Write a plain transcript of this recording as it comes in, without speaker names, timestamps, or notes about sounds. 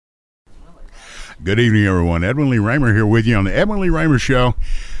Good evening, everyone. Edwin Lee Raymer here with you on the Edwin Lee Raymer Show.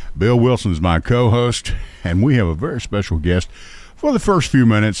 Bill Wilson is my co-host, and we have a very special guest for the first few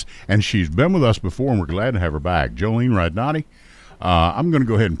minutes, and she's been with us before, and we're glad to have her back. Jolene Radnati. I'm going to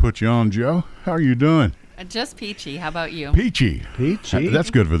go ahead and put you on, Joe. How are you doing? Just peachy. How about you? Peachy.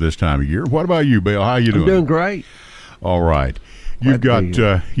 That's good for this time of year. What about you, Bill? How are you doing? I'm doing great. All right. You've got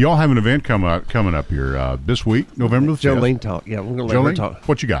y'all have an event coming up here this week, November the 5th. Jolene talk. Yeah, we're going to let her talk.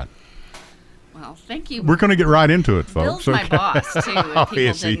 What you got? Well, thank you. We're going to get right into it, folks. Bill's my boss, too, if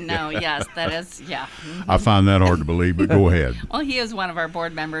people didn't know. Yes, that is, yeah. I find that hard to believe, but go ahead. Well, he is one of our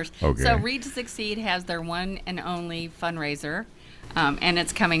board members. Okay. So Read to Succeed has their one and only fundraiser, and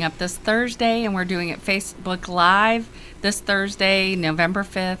it's coming up this Thursday, and we're doing it Facebook Live this Thursday, November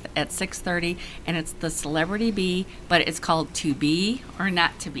 5th at 6:30, and it's the Celebrity Bee, but it's called To Be or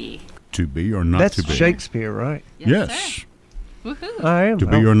Not to Be. To be or not That's to be. That's Shakespeare, right? Yes. Sir. Woohoo. I am. To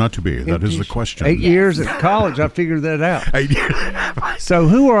be or not to be. That is the question. 8 years at college, I figured that out. 8 years. So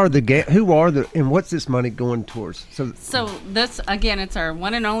and what's this money going towards? So this, again, it's our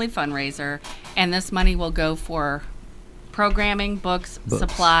one and only fundraiser, and this money will go for programming, books.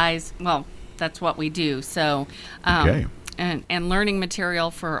 Supplies. Well, that's what we do. So, Okay. And learning material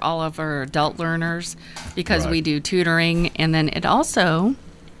for all of our adult learners, because we do tutoring, and then it also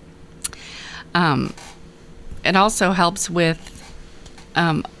helps with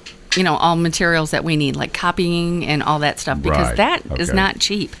all materials that we need, like copying and all that stuff, because that is not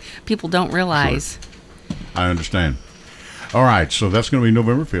cheap. People don't realize. Sure. I understand. All right, so that's going to be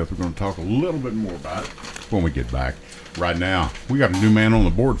November 5th. We're going to talk a little bit more about it when we get back. Right now, we got a new man on the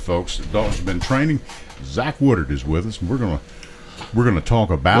board, folks. The dog's been training. Zach Woodard is with us, and we're going to talk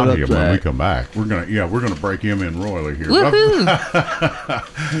about him when we come back. We're going to break him in royally here.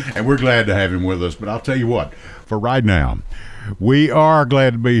 And we're glad to have him with us. But I'll tell you what, for right now, we are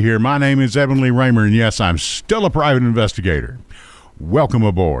glad to be here. My name is Edwin Lee Raymer, and yes, I'm still a private investigator. Welcome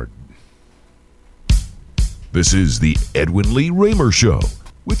aboard. This is the Edwin Lee Raymer Show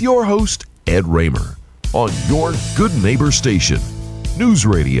with your host, Ed Raymer, on your good neighbor station, News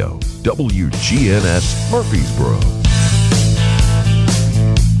Radio, WGNS Murfreesboro.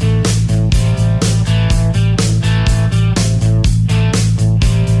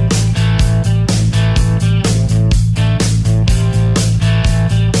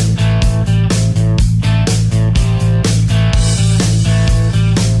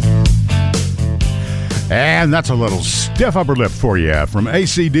 And that's a little stiff upper lip for you from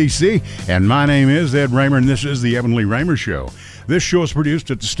AC/DC. And my name is Ed Raymer, and this is the Edwin Lee Raymer Show. This show is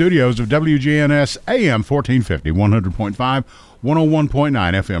produced at the studios of WGNS AM 1450, 100.5, 101.9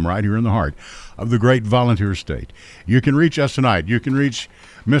 FM, right here in the heart of the great volunteer state. You can reach us tonight. You can reach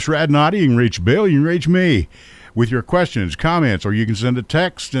Miss Radnati. You can reach Bill. You can reach me with your questions, comments, or you can send a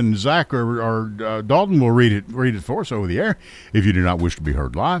text, and Zach or Dalton will read it for us over the air if you do not wish to be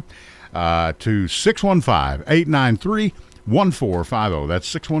heard live. To 615-893-1450. That's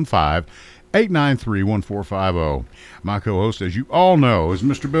 615-893-1450. My co-host, as you all know, is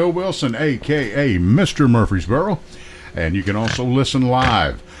Mr. Bill Wilson, a.k.a. Mr. Murfreesboro. And you can also listen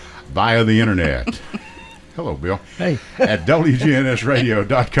live via the internet. Hello, Bill. Hey. At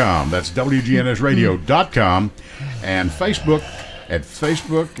WGNSradio.com. That's WGNSradio.com. And Facebook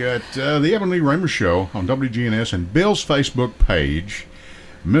at the Edwin Lee Raymer Show on WGNS, and Bill's Facebook page,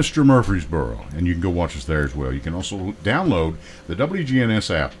 Mr. Murfreesboro, and you can go watch us there as well. You can also download the WGNS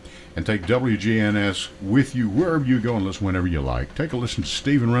app and take WGNS with you wherever you go and listen whenever you like. Take a listen to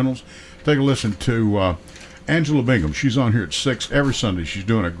Stephen Reynolds. Take a listen to Angela Bingham. She's on here at 6 every Sunday. She's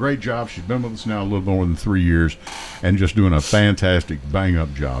doing a great job. She's been with us now a little more than 3 years and just doing a fantastic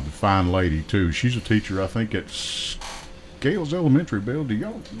bang-up job. A fine lady, too. She's a teacher, I think, at Scales Elementary. Bill, do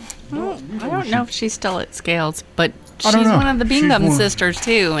y'all? I don't know if she's still at Scales, but she's one of the Bingham sisters,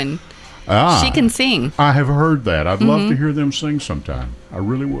 too, and she can sing. I have heard that. I'd love to hear them sing sometime. I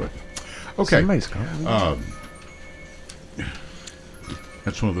really would. Okay.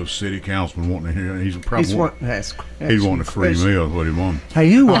 That's one of those city councilmen wanting to hear. He's wanting a free meal. What he wants.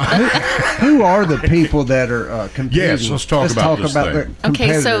 Hey, who are the people that are competing? Yes, let's talk about this thing.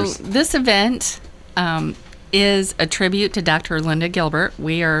 Okay, so this event is a tribute to Dr. Linda Gilbert.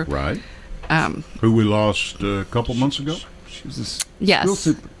 We are who we lost a couple months ago. She was yes.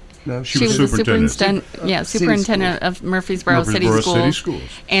 She was the superintendent of Murfreesboro City Schools.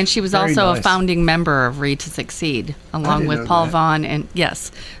 And she was also a founding member of Read to Succeed, along with Paul Vaughn. And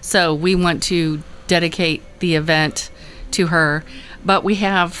yes, so we want to dedicate the event to her. But we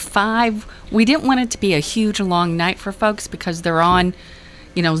have 5. We didn't want it to be a huge, long night for folks because they're on,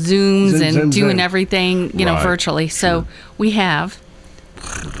 Zooms and doing everything, virtually. So we have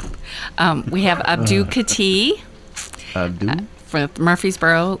We have Abdu Kati. For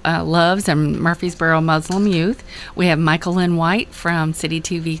Murfreesboro Loves and Murfreesboro Muslim Youth. We have Michael Lynn White from City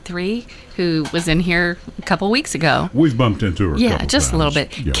 2V3, who was in here a couple weeks ago. We've bumped into her. Yeah, just times. A little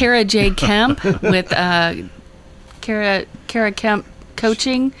bit. Yeah. Kara J. Kemp with Kara Kemp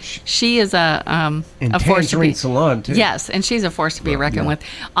Coaching. She is a force to be salon too. Yes, and she's a force to be reckoned with.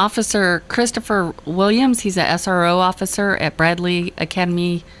 Officer Christopher Williams. He's a SRO officer at Bradley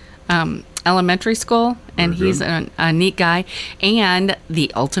Academy Elementary School, and he's a neat guy. And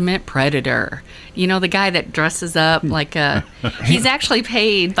the ultimate predator. You know, the guy that dresses up like a... He's actually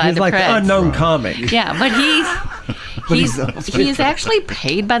paid by he's the like Preds. The unknown comic. Yeah, but he's actually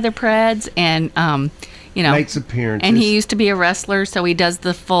paid by the Preds, and you know, makes appearances. And he used to be a wrestler, so he does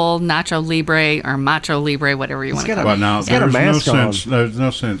the full Nacho Libre or Macho Libre, whatever you want to call it. Well, now there's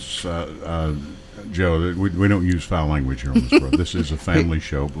no sense, Joe, that we don't use foul language here on this program. This is a family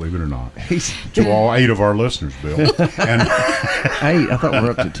show, believe it or not. To all 8 of our listeners, Bill. And hey, I thought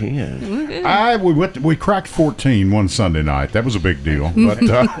we're up to 10. We cracked 14 one Sunday night. That was a big deal. But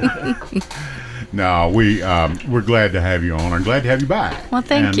no, we're glad to have you on. I'm glad to have you back. Well,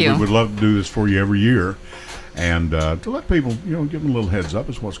 thank you. We would love to do this for you every year, and to let people, give them a little heads up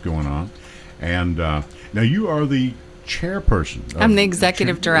as what's going on. And now you are the chairperson. I'm the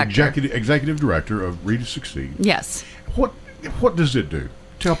executive director. Executive director of Read to Succeed. Yes. What does it do?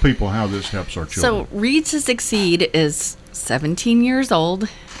 Tell people how this helps our children. So Read to Succeed is 17 years old,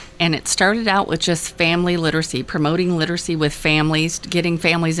 and it started out with just family literacy, promoting literacy with families, getting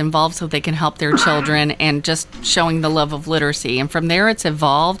families involved so they can help their children, and just showing the love of literacy. And from there, it's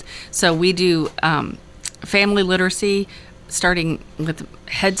evolved. So we do family literacy, starting with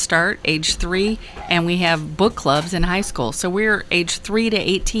Head Start, age 3, and we have book clubs in high school. So we're age 3 to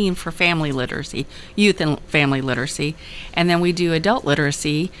 18 for family literacy, youth and family literacy. And then we do adult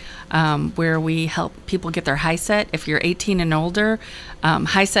literacy, where we help people get their HiSET. If you're 18 and older,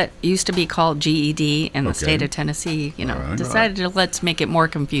 HiSET used to be called GED, and the state of Tennessee, decided to let's make it more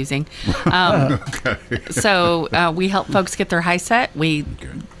confusing. So we help folks get their HiSET. We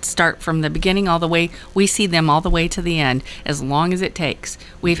start from the beginning all the way. We see them all the way to the end, as long as it takes.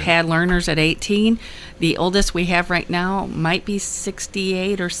 We've had learners at 18. The oldest we have right now might be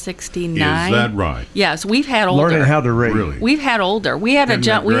 68 or 69. Is that right? Yes, we've had older. Learning how to read. Really? We've had older. We have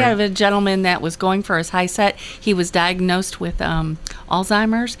a gentleman that was going for his HiSET. He was diagnosed with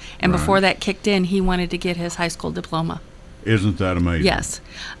Alzheimer's, and before that kicked in, he wanted to get his high school diploma. Isn't that amazing? Yes.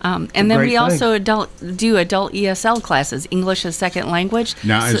 And then we also do adult ESL classes, English as second language.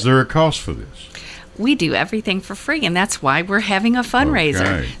 Now, is there a cost for this? We do everything for free, and that's why we're having a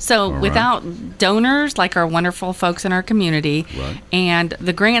fundraiser. Okay. So without donors like our wonderful folks in our community and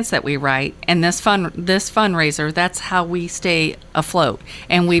the grants that we write and this fundraiser, that's how we stay afloat.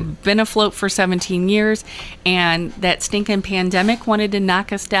 And we've been afloat for 17 years, and that stinking pandemic wanted to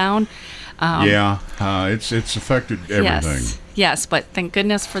knock us down. It's affected everything. Yes, but thank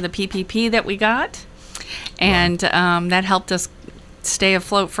goodness for the PPP that we got, and that helped us stay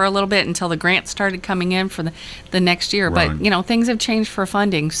afloat for a little bit until the grants started coming in for the next year. But things have changed for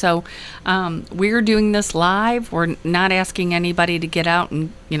funding, so we're doing this live. We're not asking anybody to get out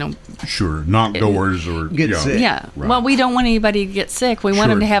and knock doors or get sick. Well, we don't want anybody to get sick. We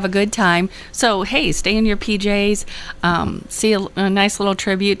want them to have a good time. So hey, stay in your PJs, see a nice little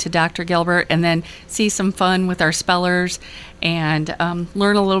tribute to Dr. Gilbert, and then see some fun with our spellers, and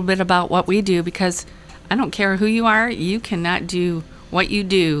learn a little bit about what we do, because I don't care who you are, you cannot do what you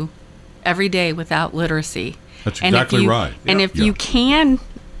do every day without literacy. That's exactly right. And if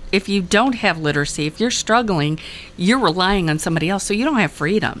you don't have literacy, if you're struggling, you're relying on somebody else, so you don't have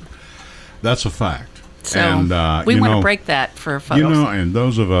freedom. That's a fact. So and, we want to break that for folks. And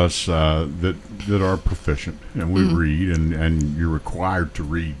those of us that are proficient and we read, and you're required to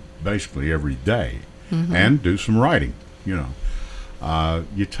read basically every day and do some writing, you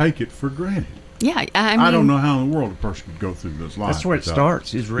take it for granted. Yeah, I don't know how in the world a person could go through this life. That's where it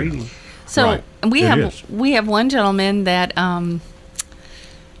starts, is reading. So we have one gentleman that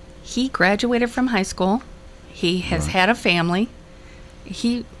he graduated from high school. He has had a family.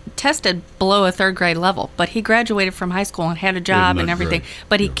 He tested below a third grade level, but he graduated from high school and had a job and everything. Great?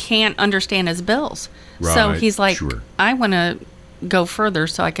 But he can't understand his bills. Right. So he's like, I want to go further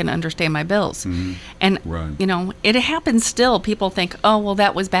so I can understand my bills. And it happens still. People think, oh, well,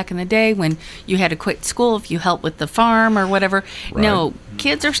 that was back in the day when you had to quit school if you helped with the farm or whatever. No,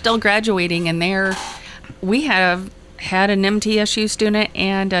 kids are still graduating, and we have had an MTSU student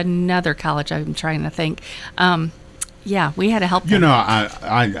and another college, I'm trying to think. We had to help them.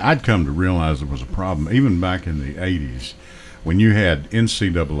 I'd come to realize there was a problem even back in the 80s when you had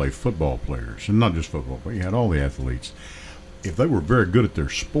NCAA football players, and not just football, but you had all the athletes, if they were very good at their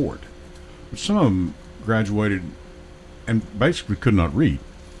sport, but some of them graduated and basically could not read.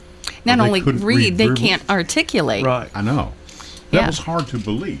 Not only read, they can't articulate. Right. I know. That was hard to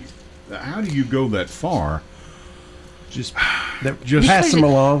believe. How do you go that far? Just pass them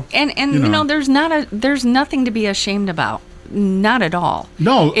along. And you know, there's nothing to be ashamed about. Not at all.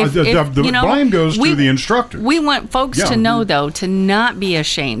 No, the blame goes to the instructor. We want folks to know, though, to not be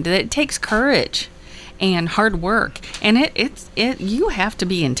ashamed. That it takes courage and hard work, and you have to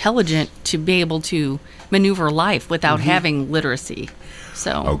be intelligent to be able to maneuver life without having literacy.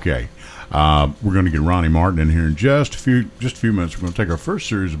 So okay, we're going to get Ronnie Martin in here in just a few minutes. We're going to take our first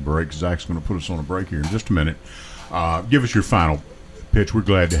series of breaks. Zach's going to put us on a break here in just a minute. Give us your final pitch. We're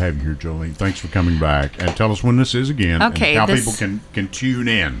glad to have you here, Jolene. Thanks for coming back, and tell us when this is again. Okay, and how people can tune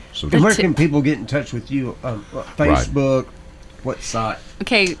in. So where can people get in touch with you? Facebook, what site?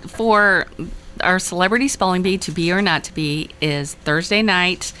 Okay, for our celebrity spelling bee, to be or not to be, is Thursday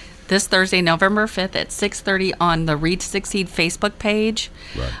night. This Thursday, November 5th at 6:30 on the Read to Succeed Facebook page.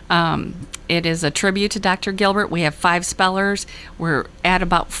 Right. It is a tribute to Dr. Gilbert. We have 5 spellers. We're at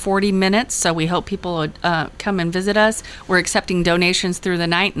about 40 minutes, so we hope people would come and visit us. We're accepting donations through the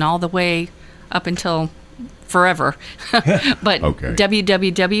night and all the way up until forever. But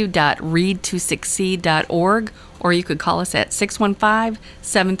www.readtosucceed.org, or you could call us at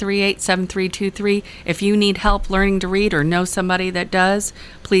 615-738-7323. If you need help learning to read or know somebody that does,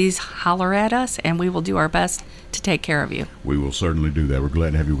 please holler at us, and we will do our best to take care of you. We will certainly do that. We're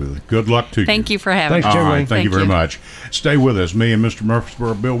glad to have you with us. Good luck to you. Thank you for having us. Thanks, All right, thank you very much. Stay with us. Me and Mr.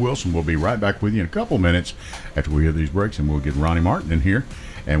 Murfreesboro, Bill Wilson, will be right back with you in a couple minutes after we hear these breaks, and we'll get Ronnie Martin in here,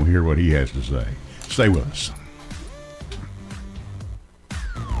 and we'll hear what he has to say. Stay with us.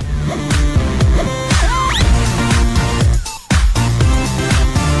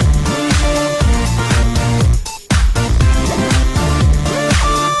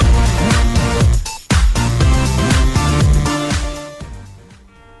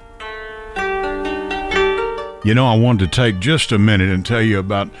 You know, I wanted to take just a minute and tell you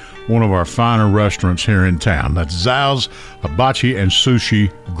about one of our finer restaurants here in town. That's Zal's Hibachi and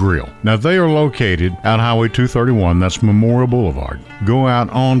Sushi Grill. Now, they are located out Highway 231. That's Memorial Boulevard. Go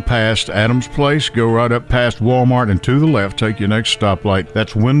out on past Adams Place, go right up past Walmart, and to the left, take your next stoplight.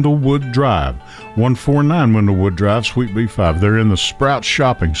 That's Windlewood Drive, 149 Windlewood Drive, Suite B5. They're in the Sprouts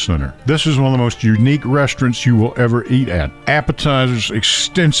Shopping Center. This is one of the most unique restaurants you will ever eat at. Appetizers,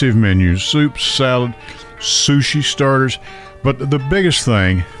 extensive menus, soups, salad, sushi starters, but the biggest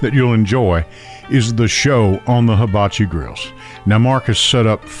thing that you'll enjoy is the show on the hibachi grills. Now, Mark has set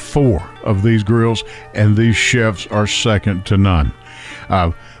up 4 of these grills, and these chefs are second to none.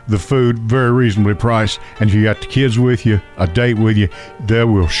 The food, very reasonably priced, and if you got the kids with you, a date with you, they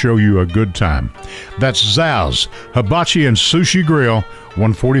will show you a good time. That's Zal's Hibachi and Sushi Grill,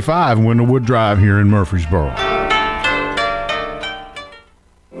 145 Windlewood Drive here in Murfreesboro.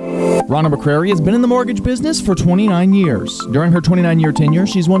 Rhonda McCrary has been in the mortgage business for 29 years. During her 29-year tenure,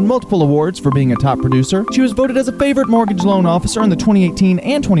 she's won multiple awards for being a top producer. She was voted as a favorite mortgage loan officer in the 2018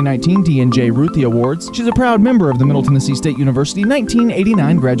 and 2019 D&J Ruthie Awards. She's a proud member of the Middle Tennessee State University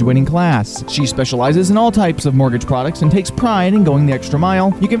 1989 graduating class. She specializes in all types of mortgage products and takes pride in going the extra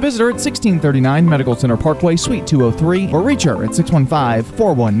mile. You can visit her at 1639 Medical Center Parkway, Suite 203, or reach her at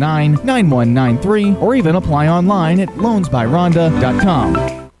 615-419-9193, or even apply online at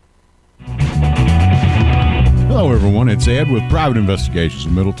loansbyrhonda.com. Hello, everyone. It's Ed with Private Investigations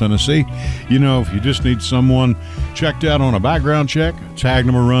in Middle Tennessee. You know, if you just need someone checked out on a background check, tag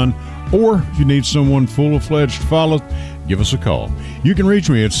them a run, or if you need someone full-fledged to follow, give us a call. You can reach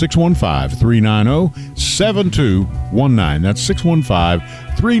me at 615-390-7219. That's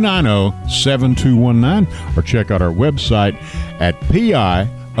 615-390-7219, or check out our website at piofmt.com.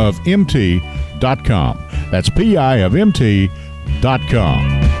 That's piofmt.com.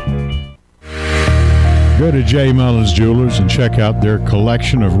 Go to J. Mullins Jewelers and check out their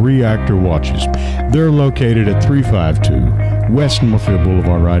collection of reactor watches. They're located at 352 West Northfield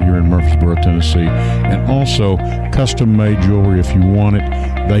Boulevard right here in Murfreesboro, Tennessee. And also custom-made jewelry. If you want it,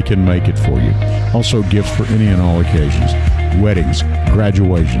 they can make it for you. Also gifts for any and all occasions. Weddings,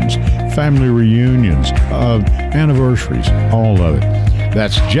 graduations, family reunions, anniversaries, all of it.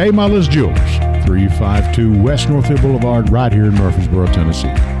 That's J. Mullins Jewelers, 352 West Northfield Boulevard right here in Murfreesboro,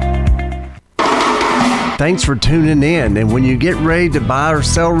 Tennessee. Thanks for tuning in. And when you get ready to buy or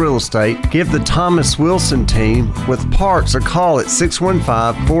sell real estate, give the Thomas Wilson team with Parks a call at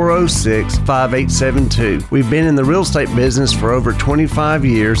 615-406-5872. We've been in the real estate business for over 25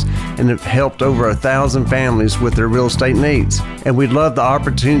 years and have helped over 1,000 families with their real estate needs. And we'd love the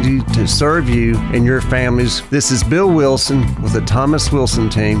opportunity to serve you and your families. This is Bill Wilson with the Thomas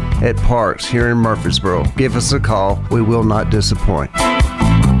Wilson team at Parks here in Murfreesboro. Give us a call. We will not disappoint.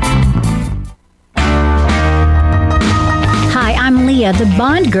 I'm Leah, the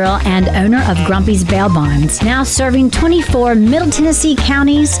bond girl and owner of Grumpy's Bail Bonds. Now serving 24 Middle Tennessee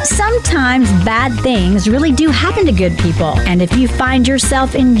counties, sometimes bad things really do happen to good people. And if you find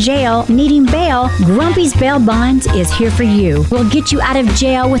yourself in jail needing bail, Grumpy's Bail Bonds is here for you. We'll get you out of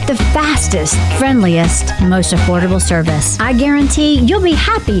jail with the fastest, friendliest, most affordable service. I guarantee you'll be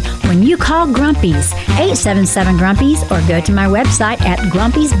happy when you call Grumpy's, 877-GRUMPY's, or go to my website at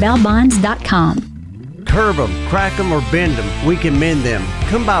grumpysbailbonds.com. Curb them, crack them, or bend them, we can mend them.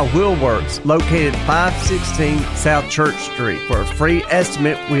 Come by Wheelworks, located 516 South Church Street. For a free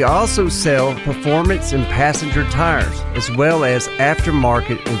estimate, we also sell performance and passenger tires, as well as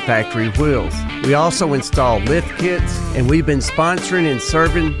aftermarket and factory wheels. We also install lift kits, and we've been sponsoring and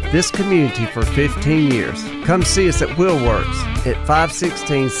serving this community for 15 years. Come see us at Wheelworks at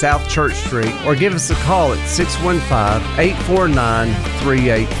 516 South Church Street, or give us a call at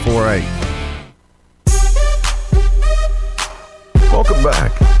 615-849-3848. Welcome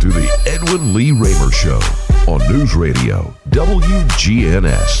back to the Edwin Lee Raymer Show on News Radio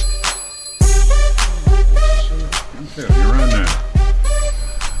WGNS. I'm telling you right now,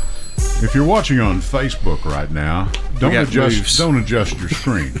 if you're watching on Facebook right now, don't adjust your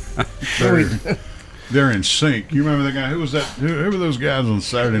screen. They're in sync. You remember that guy? Who was that? Who were those guys on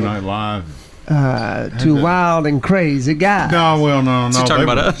Saturday Night Live? Two wild and crazy guys. No. Is he talking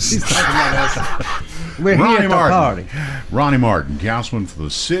about us? He's talking about us. We're Ronnie here at the Martin. party. Ronnie Martin, councilman for the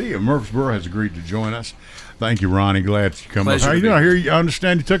city of Murfreesboro, has agreed to join us. Thank you, Ronnie. Glad you come up. How you doing? I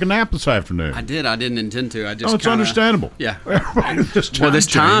understand you took a nap this afternoon. I did. I didn't intend to. It's understandable. Yeah. This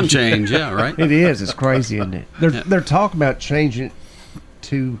time change. Yeah, right. It is. It's crazy, isn't it? They're talking about changing it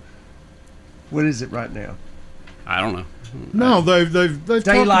to, what is it right now? I don't know. No, they've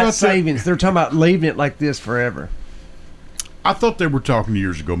daylight savings. They're talking about leaving it like this forever. I thought they were talking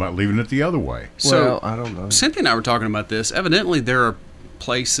years ago about leaving it the other way. So, I don't know. Cynthia and I were talking about this. Evidently, there are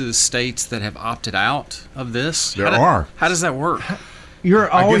places, states that have opted out of this. There are. How does that work? You're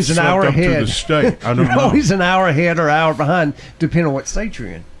always an hour ahead. To the state. I don't know. You're always an hour ahead or hour behind, depending on what state you're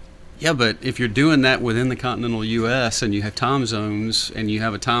in. Yeah, but if you're doing that within the continental U.S. and you have time zones and you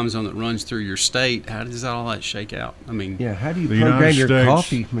have a time zone that runs through your state, how does all that shake out? I mean, yeah, how do you program your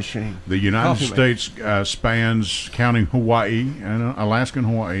coffee machine? The United States spans, counting Hawaii and Alaska and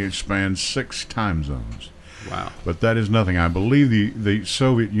Hawaii, it spans 6 time zones. Wow. But that is nothing. I believe the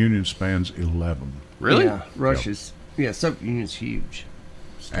Soviet Union spans 11. Really? Yeah, Russia's. Yeah, Soviet Union's huge.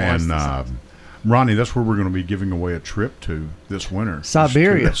 And Ronnie, that's where we're going to be giving away a trip to this winter.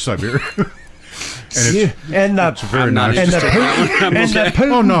 Siberia. Siberia. And it's very nice. And the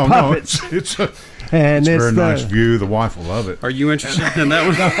Putin puppets. It's a And it's a very nice view. The wife will love it. Are you interested in that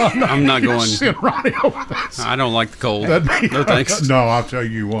one? No, I'm not going. Send Ronnie over there. I don't like the cold. No thanks. No, I'll tell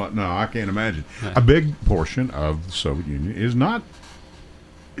you what. No, I can't imagine. Yeah. A big portion of the Soviet Union is not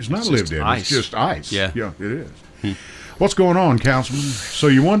lived in. Ice. It's just ice. Yeah, it is. What's going on, Councilman? So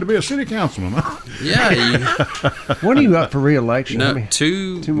you wanted to be a city councilman, huh? Yeah. When are you up for re-election? No,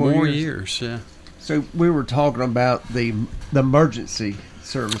 two more years. Yeah. So we were talking about the emergency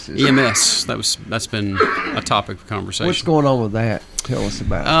services. EMS. That's been a topic of conversation. What's going on with that? Tell us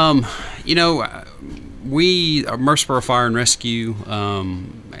about it. We Murfreesboro Fire and Rescue,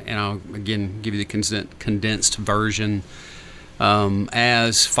 and I'll again give you the condensed version.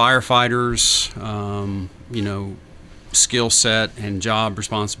 As firefighters, skill set and job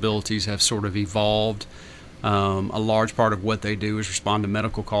responsibilities have sort of evolved. A large part of what they do is respond to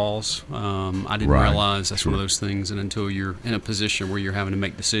medical calls. I didn't realize that's one of those things, and until you're in a position where you're having to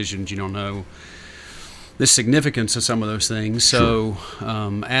make decisions, you don't know the significance of some of those things. So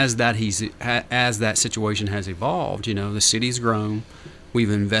as that situation has evolved, the city's grown.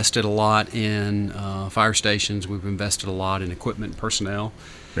 We've invested a lot in fire stations. We've invested a lot in equipment, personnel.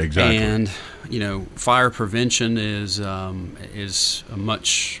 Exactly. And fire prevention is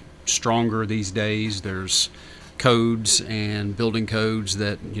much stronger these days. There's codes and building codes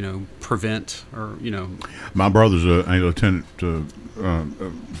that prevent or My brother's a lieutenant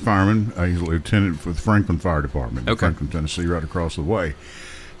fireman. He's a lieutenant for the Franklin Fire Department in Franklin, Tennessee, right across the way,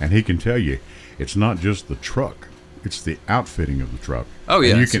 and he can tell you it's not just the truck It's the outfitting of the truck. Oh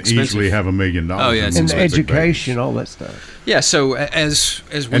yeah, and you can easily have $1 million. Oh yeah, and the education, all that stuff. Yeah, so as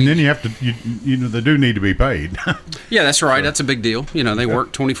we, and then you have to, you know, they do need to be paid. Yeah, that's right. So, that's a big deal. You know, they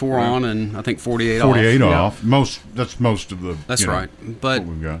work 24 on and I think 48 off. 48 off. That's most of the. That's right. But what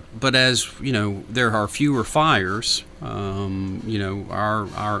we've got. But as you know, there are fewer fires. You know,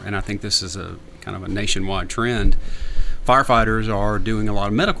 our and I think this is a kind of a nationwide trend. Firefighters are doing a lot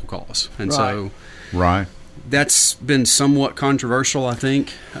of medical calls, and so that's been somewhat controversial, I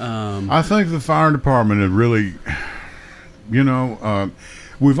think. I think the fire department had really, you know,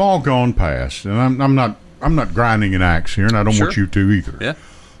 we've all gone past, and I'm not grinding an axe here, and I don't want you to either. Yeah.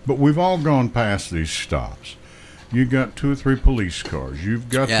 But we've all gone past these stops. You got 2 or 3 police cars. You've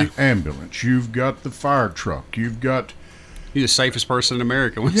got the ambulance. You've got the fire truck. You've got. You're the safest person in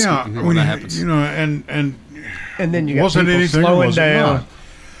America when that happens. You know, and then you got wasn't people anything slowing down. Not.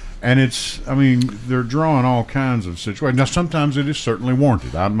 And it's, I mean, they're drawing all kinds of situations. Now, sometimes it is certainly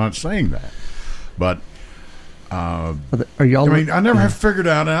warranted. I'm not saying that. But, are y'all? I mean, I never have figured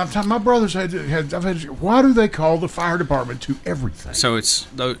out. And my brothers I've had. Why do they call the fire department to everything? So it's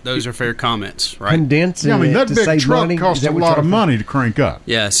those are fair comments, right? Condensing. Yeah, I mean, that big truck costs a lot of money to crank up.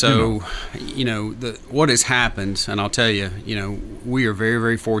 Yeah. So, you know, what has happened, and I'll tell you, you know, we are very,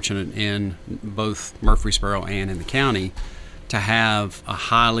 very fortunate in both Murfreesboro and in the county to have a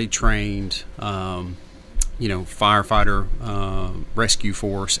highly trained, you know, firefighter rescue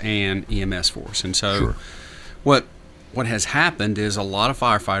force and EMS force, and so. What has happened is a lot of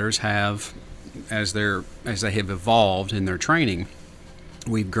firefighters have, as they have evolved in their training,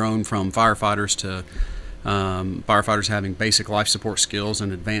 we've grown from firefighters to firefighters having basic life support skills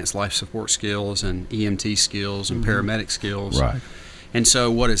and advanced life support skills and EMT skills and paramedic skills. Right. And so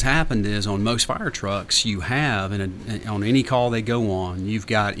what has happened is on most fire trucks you have, on any call they go on, you've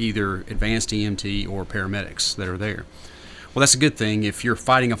got either advanced EMT or paramedics that are there. Well, that's a good thing. If you're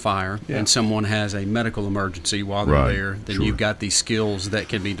fighting a fire and someone has a medical emergency while they're there, then you've got these skills that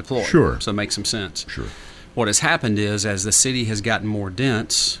can be deployed. Sure. So it makes some sense. Sure. What has happened is, as the city has gotten more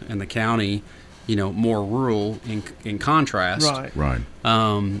dense and the county, you know, more rural in contrast. Right.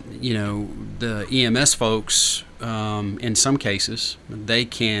 You know, the EMS folks, in some cases, they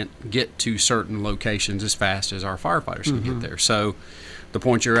can't get to certain locations as fast as our firefighters can get there. So the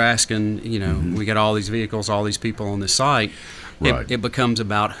point you're asking, you know, we got all these vehicles, all these people on this site. It becomes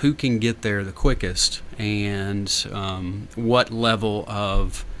about who can get there the quickest and what level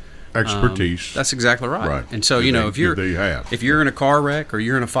of expertise. That's exactly right. And so, you know, if you're in a car wreck or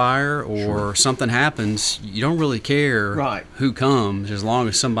you're in a fire or something happens, you don't really care who comes as long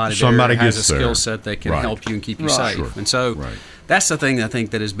as somebody there has a skill set that can help you and keep you safe. Sure. And so that's the thing I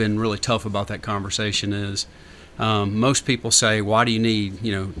think that has been really tough about that conversation is most people say, why do you need,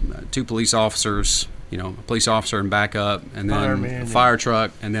 you know, 2 police officers, you know, a police officer and backup, and then a fire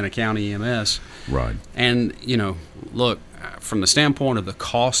truck, and then a county EMS. Right. And, you know, look, from the standpoint of the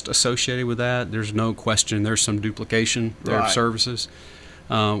cost associated with that, there's no question there's some duplication there of services.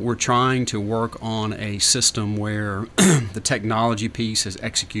 We're trying to work on a system where the technology piece is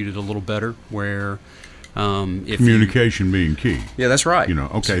executed a little better, where communication being key. Yeah, that's right. You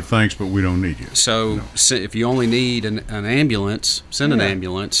know, okay, thanks, but we don't need you. So if you only need an ambulance, send an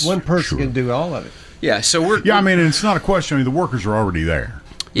ambulance. One person can do all of it. Yeah, so we're... Yeah, I mean, it's not a question. I mean, the workers are already there.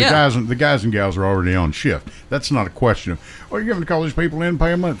 The guys and gals are already on shift. That's not a question of, well, you're going to call these people in, pay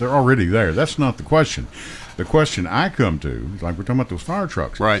them money. They're already there. That's not the question. The question I come to, like we're talking about those fire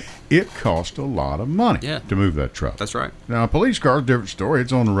trucks. Right. It costs a lot of money to move that truck. That's right. Now, a police car is a different story.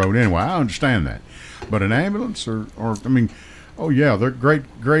 It's on the road anyway. I understand that. But an ambulance or I mean, oh, yeah, they're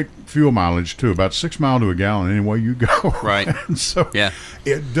great fuel mileage, too. About 6 miles to a gallon any way you go. Right. And so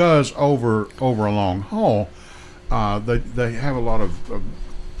it does over a long haul. They have a lot of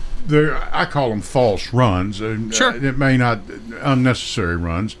I call them false runs. Sure. It may not unnecessary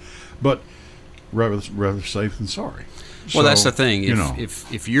runs, but rather safe than sorry. Well, that's the thing.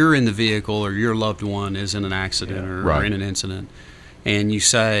 If you're in the vehicle or your loved one is in an accident or in an incident, and you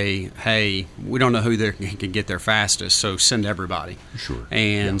say, hey, we don't know who can get there fastest, so send everybody. Sure.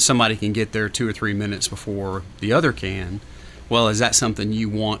 And somebody can get there 2 or 3 minutes before the other can. Well, is that something you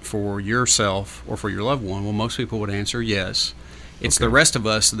want for yourself or for your loved one? Well, most people would answer yes. It's the rest of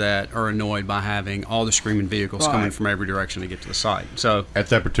us that are annoyed by having all the screaming vehicles coming from every direction to get to the site. So at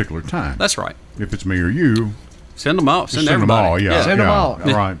that particular time. That's right. If it's me or you, send them all. Send everybody. Them all, Send them all.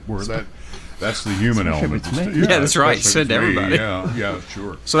 Right. That's the human element. Yeah, that's right. Send everybody. Yeah,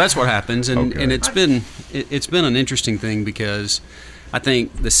 sure. So that's what happens, and it's been an interesting thing because I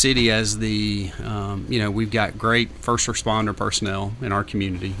think the city as the we've got great first responder personnel in our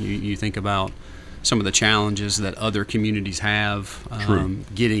community. You think about some of the challenges that other communities have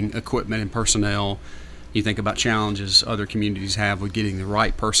getting equipment and personnel. You think about challenges other communities have with getting the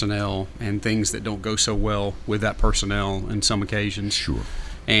right personnel and things that don't go so well with that personnel in some occasions. Sure.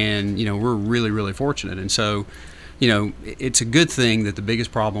 And, we're really, really fortunate. And so, it's a good thing that the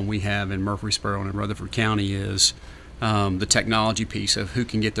biggest problem we have in Murfreesboro and in Rutherford County is the technology piece of who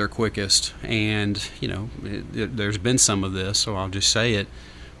can get there quickest. And, there's been some of this, so I'll just say it.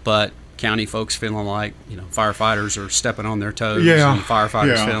 But county folks feeling like, firefighters are stepping on their toes, and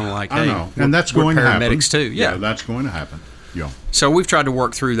firefighters feeling like, hey, I know. And that's going to happen. Paramedics too. Yeah, that's going to happen. Yeah. So we've tried to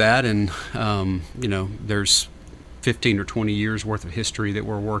work through that, and there's 15 or 20 years worth of history that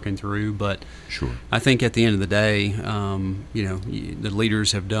we're working through. But sure, I think at the end of the day, the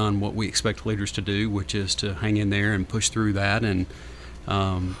leaders have done what we expect leaders to do, which is to hang in there and push through that. And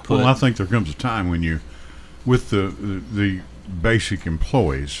well, I think there comes a time when you, with the basic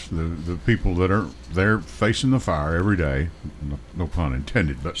employees, the people that are there facing the fire every day, no pun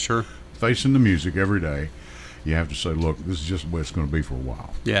intended, but sure, facing the music every day, you have to say, look, this is just the way it's going to be for a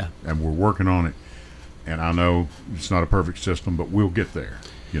while. Yeah. And we're working on it. And I know it's not a perfect system, but we'll get there,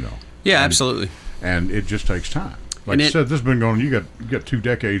 Yeah, absolutely. And it just takes time. Like I said, this has been going on. You got 2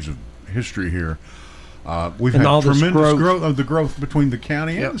 decades of history here. We've had tremendous growth between the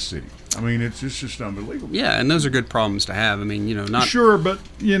county and the city. I mean, it's just unbelievable. Yeah, and those are good problems to have. I mean, not sure, but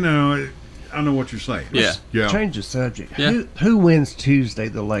I know what you're saying. Yeah. Change the subject. Yeah. Who wins Tuesday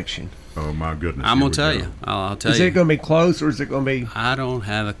the election? Oh my goodness! I'm gonna tell you. I'll tell you. Is it going to be close, or is it going to be? I don't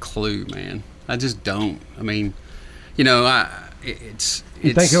have a clue, man. I just don't. I mean, it's.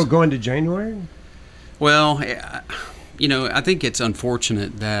 You think he'll go into January? Well, I think it's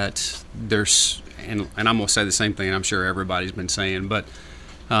unfortunate that there's, and I'm going to say the same thing I'm sure everybody's been saying, but,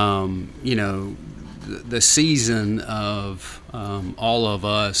 the season of all of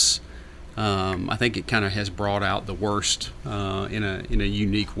us, I think it kind of has brought out the worst in a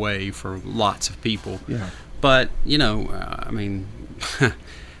unique way for lots of people. Yeah. But, I mean,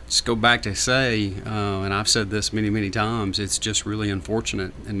 just go back to say, and I've said this many, many times, it's just really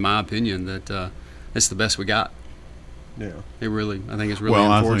unfortunate, in my opinion, that it's the best we got. Yeah. I think it's really unfortunate.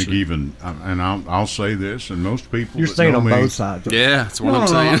 Well, I think even, and I'll say this, and most people You're staying on both sides. Yeah, that's what I'm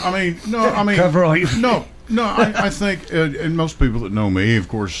saying. I mean, cover all you. No, I think, and most people that know me, of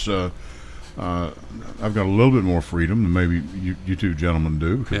course, I've got a little bit more freedom than maybe you two gentlemen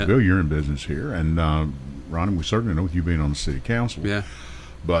do. Because Bill, you're in business here, and Ronnie, we certainly know with you being on the city council. Yeah.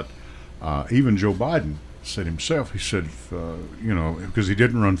 But even Joe Biden said himself, he said, because he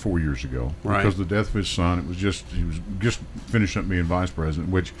didn't run 4 years ago because of the death of his son. He was just finishing up being vice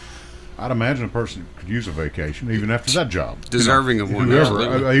president, which I'd imagine a person could use a vacation even after that job. Deserving of one.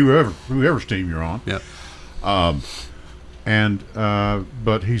 Whoever's team you're on. Yeah.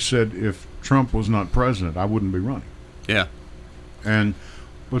 But he said, if Trump was not president, I wouldn't be running. Yeah.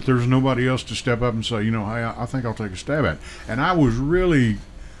 But there's nobody else to step up and say, hey, I think I'll take a stab at it. And I was really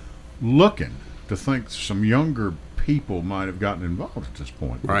looking to think some younger people might have gotten involved at this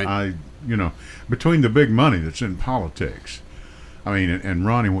point. Right. Between the big money that's in politics, I mean, and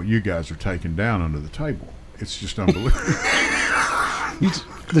Ronnie, what you guys are taking down under the table, it's just unbelievable.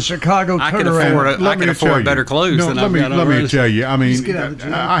 The Chicago turnaround. I can afford better clothes than I've got. Let me tell you. I mean,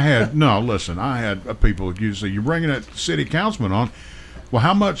 I had people who say, you're bringing that city councilman on. Well,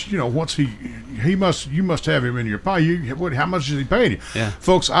 how much? What's you must have him in your pie. How much is he paying you? Yeah.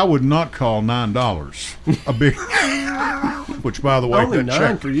 Folks, I would not call $9 a big. Which, by the way, only that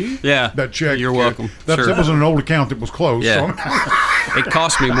check for you. Yeah, that check. You're welcome. That was an old account that was closed. Yeah. So. It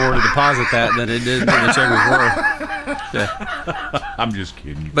cost me more to deposit that than it did when the check was worth. Yeah. I'm just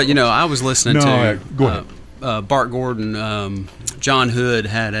kidding. But I was listening to. Go ahead. Bart Gordon, John Hood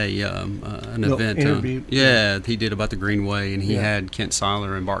had an event. Interview. He did about the Greenway, and he had Kent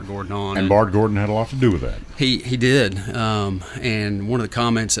Seiler and Bart Gordon on. And Bart Gordon had a lot to do with that. He did. And one of the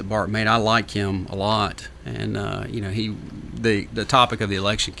comments that Bart made, I like him a lot. And the topic of the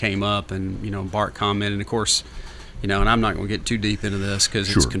election came up, and Bart commented. And of course, and I'm not going to get too deep into this because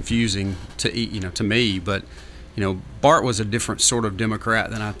it's confusing to me, but. Bart was a different sort of Democrat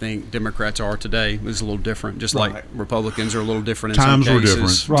than I think Democrats are today. It was a little different, just like Republicans are a little different in some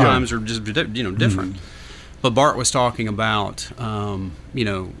cases. Were different. Times are just different. Mm-hmm. But Bart was talking about,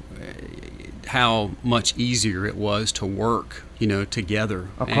 how much easier it was to work, together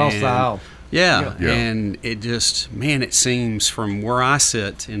across the aisle. Yeah, and it just, it seems from where I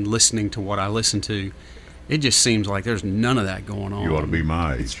sit and listening to what I listen to, it just seems like there's none of that going on. You ought to be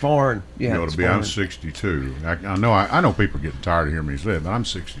my age. It's foreign. Yeah, you ought to be. I'm 62. I know people are getting tired of hearing me say it, but I'm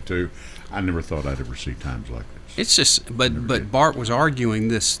 62. I never thought I'd ever see times like this. It's just, but Bart was arguing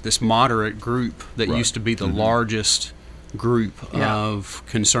this moderate group that used to be the largest group of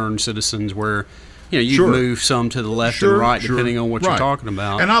concerned citizens, where you move some to the left and right depending on what you're talking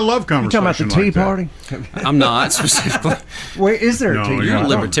about. And I love conversation. You talking about the Tea Party? I'm not specifically. Wait, is there a Tea Party? You're a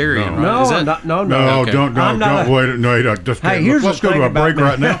libertarian, right? No, Is that, no. Okay. Don't wait. No, just let's go to a break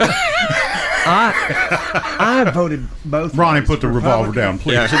right now. I voted both. Ronnie, put the revolver down,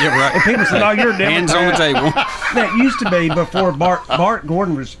 please. Yeah, right. And people said, "Oh, you're a Democrat." Hands on the table. That used to be before Bart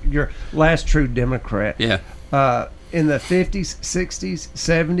Gordon was your last true Democrat. Yeah. In the 50s, 60s,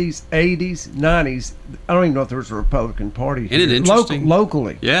 70s, 80s, 90s, I don't even know if there was a Republican Party. Isn't it interesting?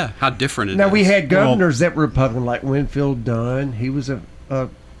 Locally. Yeah, how different it is. Now, we had governors that were Republican, like Winfield Dunn. He was in the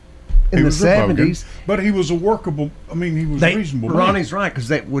 70s. But he was a workable, he was reasonable. Ronnie's right,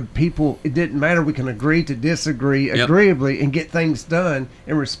 because it didn't matter. We can agree to disagree agreeably and get things done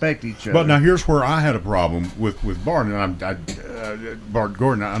and respect each other. But now here's where I had a problem with Bart, and Bart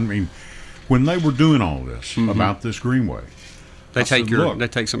Gordon. When they were doing all this about this greenway, they take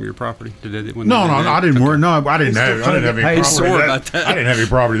some of your property. I didn't worry. No, I didn't have any property. I didn't have any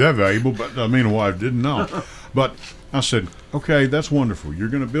property that valuable, but I mean, wife didn't know. But I said, okay, that's wonderful. You're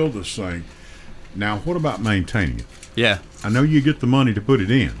going to build this thing. Now, what about maintaining it? Yeah, I know you get the money to put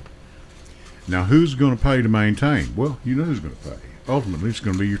it in. Now, who's going to pay to maintain? Well, you know who's going to pay. Ultimately, it's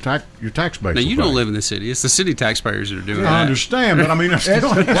going to be your tax base. Now, you don't live in the city. It's the city taxpayers that are doing that. I understand, but that's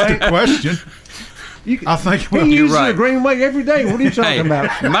still the question. I think he uses the Greenway every day. What are you talking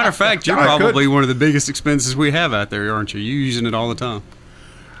about? Matter of fact, you're probably one of the biggest expenses we have out there, aren't you? You're using it all the time.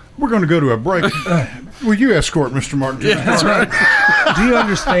 We're going to go to a break. Will you escort Mr. Martin? Yeah, that's right. Do you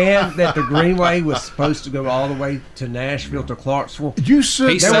understand that the Greenway was supposed to go all the way to Nashville, to Clarksville? You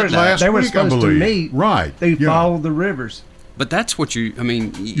said that last week, they were supposed to meet. Right. They followed the rivers. But that's what you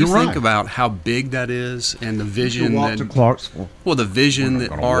think about how big that is and the vision to Clarksville. Well, the vision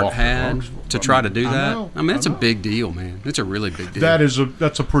that Art had to try to do that. That's a big deal, man. It's a really big deal.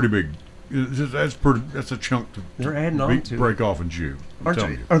 That's a pretty big. That's a chunk to break off and chew. Are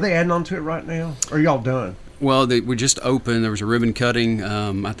they adding on to it right now? Or are y'all done? Well, we just opened. There was a ribbon cutting.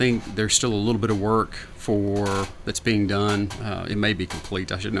 I think there's still a little bit of work that's being done. It may be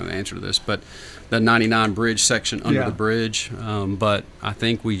complete. I should know the answer to this, but the 99 bridge section under the bridge. But I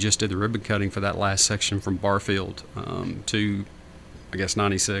think we just did the ribbon cutting for that last section from Barfield to, I guess,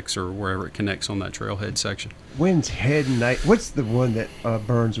 96 or wherever it connects on that trailhead section. When's what's the one that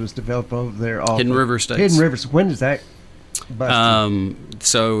Burns was developed over there? Hidden River Estates. Hidden Rivers. When is that?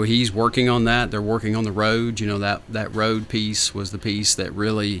 So he's working on that. They're working on the road. That road piece was the piece that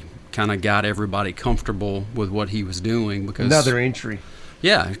really kind of got everybody comfortable with what he was doing, because another entry.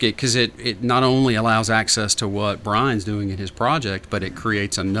 Yeah, because it not only allows access to what Brian's doing in his project, but it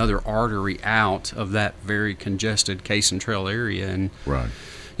creates another artery out of that very congested Cason Trail area. And right.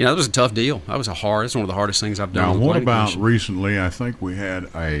 That was a tough deal. That's one of the hardest things I've done. Now, what about recently? I think we had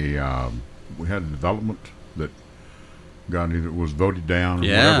a development that was voted down. Or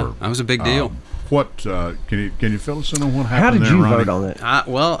whatever. That was a big deal. What can you fill us in on what happened? How did you vote on it?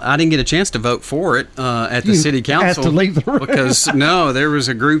 I didn't get a chance to vote for it at the city council. Had to leave the room. Because there was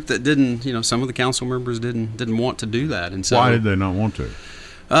a group that didn't. Some of the council members didn't want to do that, and so why did they not want to?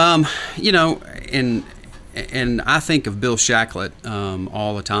 And I think of Bill Shacklett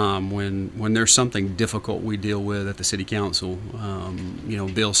all the time when there's something difficult we deal with at the city council.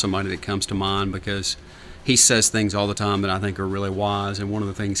 Bill's somebody that comes to mind because he says things all the time that I think are really wise. And one of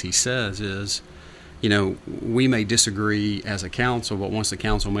the things he says is, we may disagree as a council, but once the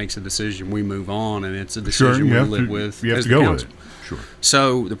council makes a decision, we move on, and it's a decision we live with as the council. Sure.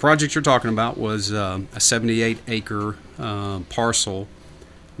 So the project you're talking about was a 78-acre parcel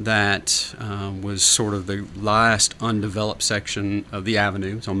that was sort of the last undeveloped section of the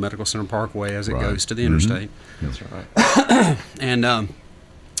avenue. It's on Medical Center Parkway as it goes to the interstate. That's right. And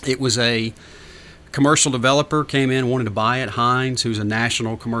it was a commercial developer came in, wanted to buy it. Hines, who's a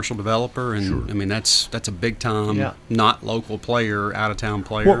national commercial developer, and sure. That's a big time, not local player, out of town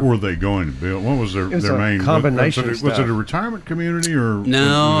player. What were they going to build? What was their main combination? Was it a retirement community or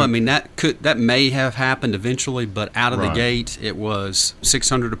no? That may have happened eventually, but out of the gate, it was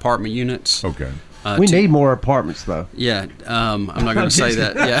 600 apartment units. Okay. We need more apartments, though. Yeah, I'm not going to say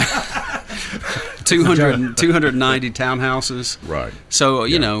that. Yeah, 290 townhouses. Right. So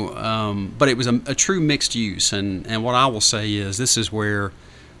but it was a true mixed use, and what I will say is this is where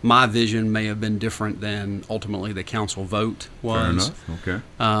my vision may have been different than ultimately the council vote was. Fair enough. Okay.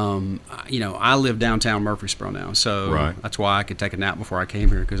 I live downtown Murfreesboro now, so that's why I could take a nap before I came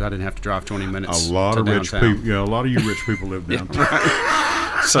here, because I didn't have to drive 20 minutes. A lot to of rich downtown. people. Yeah, a lot of you rich people live downtown.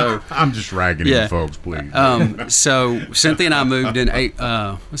 So I'm just ragging you folks, please. So Cynthia and I moved in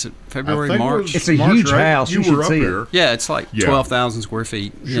February, March? It's a March, huge right? house. You should see it. Yeah, it's like 12,000 square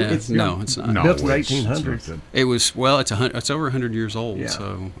feet. Sure. Yeah, it's not. No, built in the it's 1800s. It was it's over 100 years old. Yeah.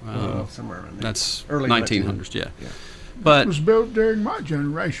 So somewhere around there. that's Early 1900s. Yeah. It But was built during my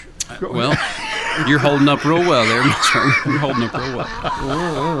generation. well, you're holding up real well there, Mr. You're holding up real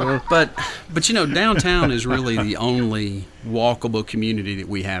well. But downtown is really the only walkable community that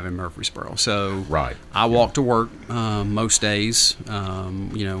we have in Murfreesboro. So I walk to work most days.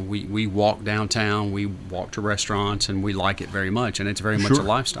 We walk downtown, we walk to restaurants, and we like it very much, and it's very much a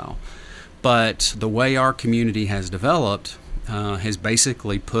lifestyle. But the way our community has developed has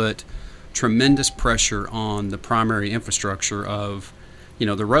basically put tremendous pressure on the primary infrastructure of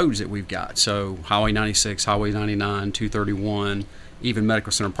the roads that we've got. So Highway 96, Highway 99, 231, even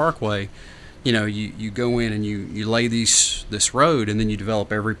Medical Center Parkway. You go in and you lay this road, and then you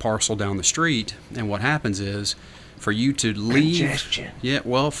develop every parcel down the street. And what happens is, for you to leave,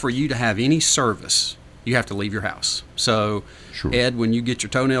 for you to have any service, you have to leave your house. So, Ed, when you get your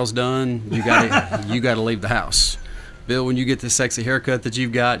toenails done, you got to leave the house. Bill, when you get this sexy haircut that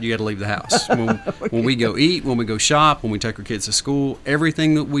you've got, you got to leave the house. When we go eat, when we go shop, when we take our kids to school,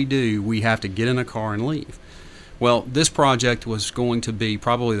 everything that we do, we have to get in a car and leave. Well, this project was going to be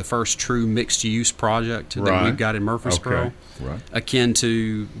probably the first true mixed-use project that we've got in Murfreesboro, akin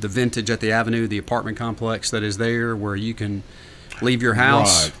to the Vintage at the Avenue, the apartment complex that is there, where you can leave your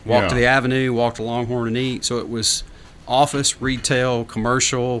house, walk to the Avenue, walk to Longhorn and eat. So it was office, retail,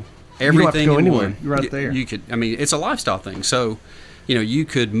 commercial, everything. You don't have to go in anywhere. one. You're right there. You could. I mean, it's a lifestyle thing. So, you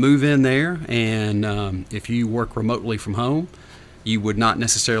could move in there, and if you work remotely from home, you would not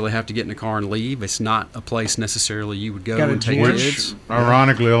necessarily have to get in a car and leave. It's not a place necessarily you would go and take kids.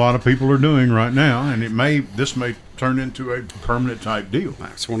 Ironically, a lot of people are doing right now, and this may turn into a permanent type deal.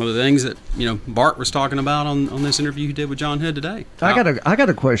 That's one of the things that Bart was talking about on this interview he did with John Hood today. I got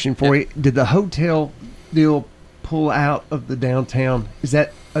a question for you. Did the hotel deal pull out of the downtown? Is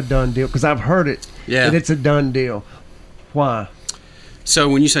that a done deal? Because I've heard it. Yeah. That it's a done deal. Why? So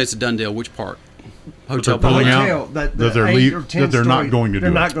when you say it's a done deal, which part? Hotel pulling out that they're not going to do it.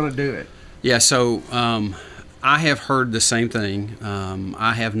 They're not going to do it. Yeah. So I have heard the same thing.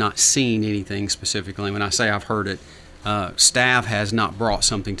 I have not seen anything specifically. When I say I've heard it, staff has not brought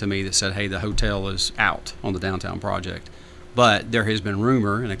something to me that said, "Hey, the hotel is out on the downtown project." But there has been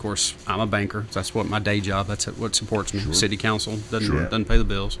rumor, and of course, I'm a banker. So that's what my day job. That's what supports me. City council doesn't pay the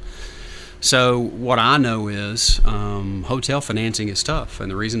bills. So what I know is hotel financing is tough,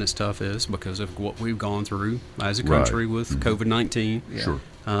 and the reason it's tough is because of what we've gone through as a country with COVID-19.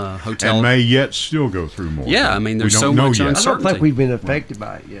 Hotel and may yet still go through more. Yeah, I mean, there's so much uncertainty. I don't think we've been affected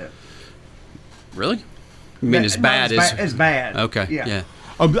by it yet. Really? I mean, as bad as it's bad. Okay. Yeah.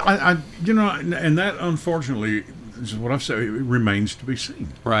 And that unfortunately is what I've said. It remains to be seen.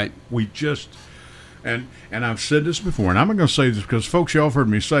 Right. We just. And I've said this before, and I'm not going to say this because folks, y'all have heard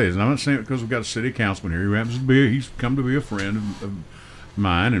me say this, and I'm not saying it because we've got a city councilman here who happens to be, he's come to be a friend of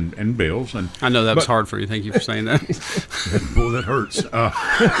mine and Bill's. And I know that was hard for you. Thank you for saying that. Boy, that hurts.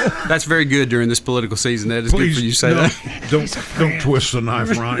 That's very good during this political season. That is good for you to say that. Don't twist the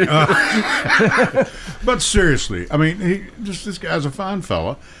knife, Ronnie. But seriously, I mean, this guy's a fine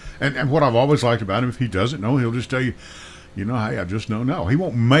fella, and what I've always liked about him, if he doesn't know, he'll just tell you, hey, I just don't know. He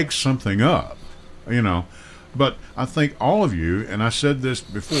won't make something up. But I think all of you, and I said this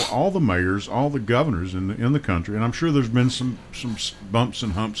before, all the mayors, all the governors in the country, and I'm sure there's been some bumps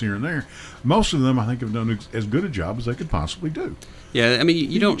and humps here and there. Most of them, I think, have done as good a job as they could possibly do. Yeah, I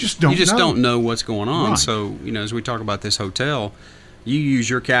mean, you just don't know what's going on. Right. So as we talk about this hotel, you use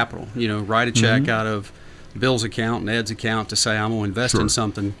your capital. Write a check out of Bill's account and Ed's account to say, I'm going to invest in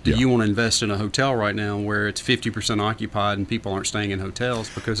something. Do you want to invest in a hotel right now where it's 50% occupied and people aren't staying in hotels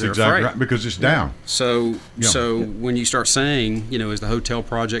because they're afraid? Right, because it's down. So when you start saying, is the hotel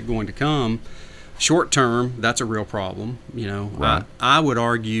project going to come, short term, that's a real problem. Right. I would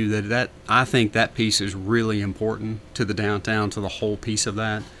argue that I think that piece is really important to the downtown, to the whole piece of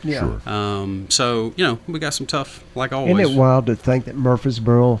that. Yeah. Sure. So, we got some tough, like always. Isn't it wild to think that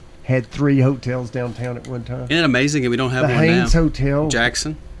Murfreesboro had 3 hotels downtown at one time? Isn't it amazing that we don't have the one Haynes now? Hotel.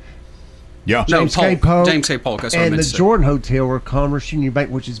 Jackson? Yeah. James K. Polk. James K. Polk. That's what I and meant the to say. Jordan Hotel, where Commerce Union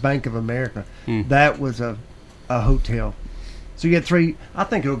Bank, which is Bank of America, that was a hotel. So you had 3. I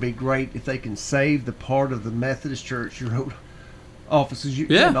think it would be great if they can save the part of the Methodist Church you wrote offices. You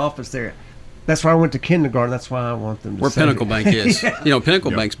have an office there. That's why I went to kindergarten. That's why I want them to Where Pinnacle Bank is. Yeah.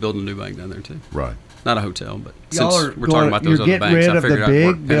 Pinnacle Bank's building a new bank down there, too. Right. Not a hotel, but Y'all since we're talking about those other banks, rid I of figured the I'd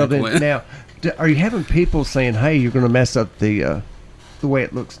work big building. Pinnacle in. Now, are you having people saying, hey, you're going to mess up the way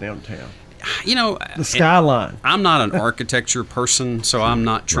it looks downtown? The skyline. I'm not an architecture person, so I'm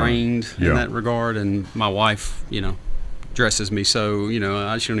not trained in that regard. And my wife, dresses me so, she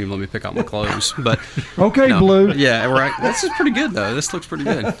don't even let me pick out my clothes. But okay, blue. Yeah, right. This is pretty good, though. This looks pretty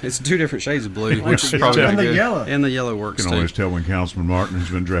good. It's 2 different shades of blue, which is probably and the good. yellow. And the yellow works, You can always tell when Councilman Martin has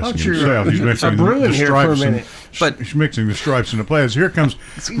been dressing you're himself. He's mixing the stripes but he's mixing the stripes and the plaids. Here comes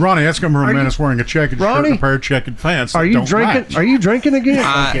Ronnie. That's come from a man that's wearing a checkered shirt and a pair of checkered pants. Are you drinking? Match. Are you drinking again?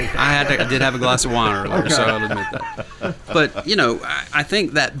 I did have a glass of wine earlier, so I'll admit that. But I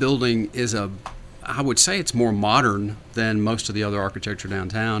think that building is I would say it's more modern than most of the other architecture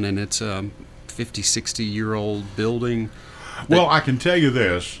downtown, and it's a 50, 60-year-old building. Well, I can tell you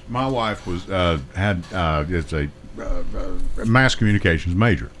this: my wife is a mass communications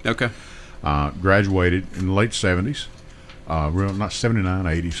major. Okay. Graduated in the late 70s, not 79,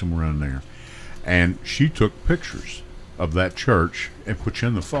 80, somewhere around there, and she took pictures of that church, and which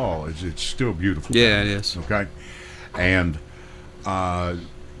in the fall it's still beautiful. Yeah, it is. Okay, and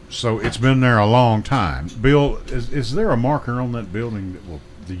so it's been there a long time. Bill, is there a marker on that building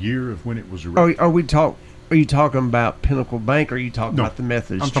the year of when it was erected? Are you talking about Pinnacle Bank, or are you talking about the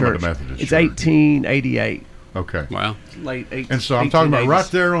Methodist Church? I'm talking about the Methodist It's Church. 1888. Okay. Wow. Late 1880s. And so I'm talking about right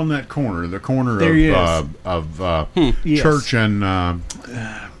there on that corner, the corner of Yes. Church and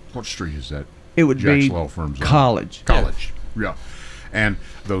what street is that? It would Jack's be Law Firm's College. College. Yeah. And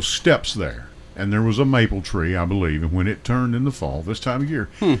those steps there. And there was a maple tree, I believe, and when it turned in the fall, this time of year,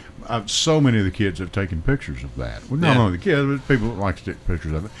 so many of the kids have taken pictures of that. Well, not only the kids, but people that like to take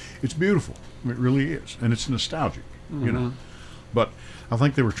pictures of it. It's beautiful. It really is. And it's nostalgic, But I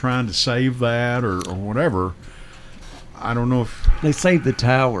think they were trying to save that or whatever. I don't know if... They saved the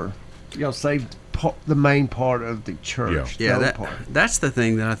tower. Y'all saved the main part of the church. Yeah, that's the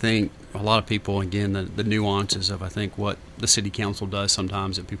thing that I think a lot of people, again, the nuances of, I think, what the city council does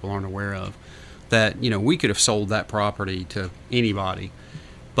sometimes that people aren't aware of. That, we could have sold that property to anybody,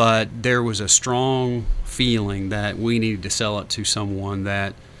 but there was a strong feeling that we needed to sell it to someone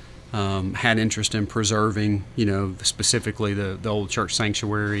that had interest in preserving, specifically the old church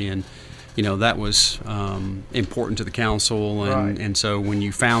sanctuary, and that was important to the council, and so when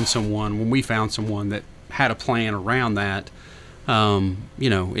we found someone that had a plan around that,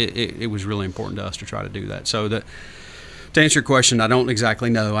 it was really important to us to try to do that. So to answer your question, I don't exactly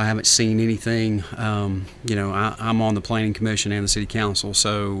know. I haven't seen anything. I'm on the planning commission and the city council,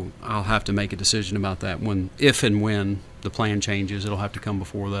 so I'll have to make a decision about that if and when the plan changes. It'll have to come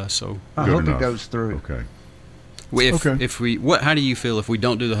before us. So I hope it goes through. Okay. How do you feel if we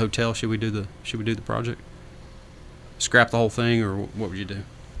don't do the hotel? Should we do the project? Scrap the whole thing, or what would you do?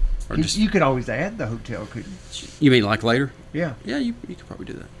 Or you could always add the hotel, couldn't you? You mean like later? Yeah. Yeah, you could probably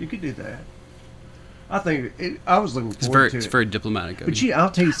do that. You could do that. I think I was looking forward to it. It's very diplomatic. But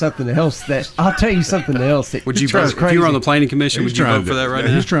I'll tell you something else that would you vote if you were on the planning commission? Would you vote for that right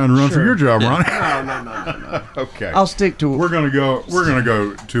now? He's trying to run for your job, Ronnie. No. Okay. I'll stick to it. We're gonna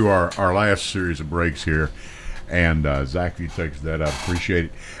go to our last series of breaks here, and Zach, if you take that, I appreciate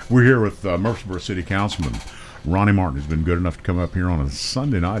it. We're here with Murfreesboro City Councilman Ronnie Martin, who's been good enough to come up here on a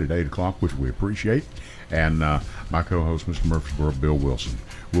Sunday night at 8:00, which we appreciate, and my co-host, Mr. Murfreesboro, Bill Wilson.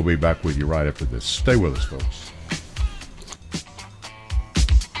 We'll be back with you right after this. Stay with us, folks.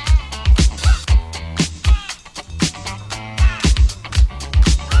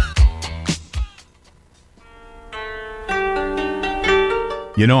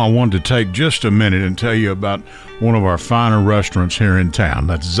 I wanted to take just a minute and tell you about one of our finer restaurants here in town.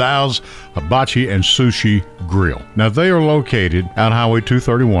 That's Zal's Hibachi and Sushi Grill. Now, they are located out Highway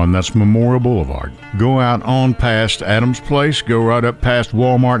 231. That's Memorial Boulevard. Go out on past Adams Place, go right up past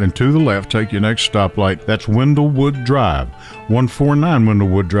Walmart, and to the left, take your next stoplight. That's Windlewood Drive, 149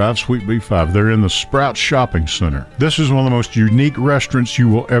 Windlewood Drive, Suite B5. They're in the Sprouts Shopping Center. This is one of the most unique restaurants you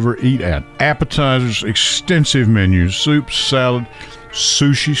will ever eat at. Appetizers, extensive menus, soup, salad,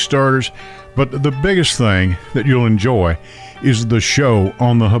 sushi starters, but the biggest thing that you'll enjoy is the show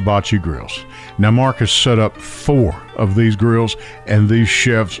on the hibachi grills. Now, Mark has set up 4 of these grills, and these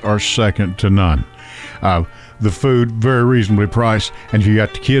chefs are second to none. The food, very reasonably priced, and if you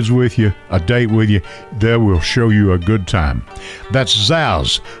got the kids with you, a date with you, they will show you a good time. That's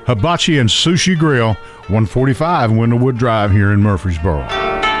Zal's Hibachi and Sushi Grill, 145 Windlewood Drive here in Murfreesboro.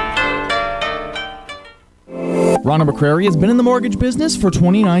 Rhonda McCrary has been in the mortgage business for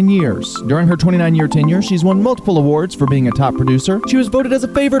 29 years. During her 29-year tenure, she's won multiple awards for being a top producer. She was voted as a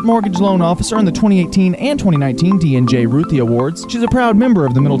favorite mortgage loan officer in the 2018 and 2019 D&J Ruthie Awards. She's a proud member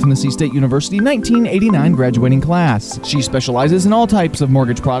of the Middle Tennessee State University 1989 graduating class. She specializes in all types of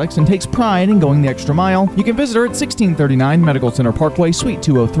mortgage products and takes pride in going the extra mile. You can visit her at 1639 Medical Center Parkway, Suite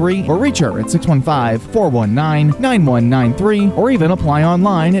 203, or reach her at 615-419-9193, or even apply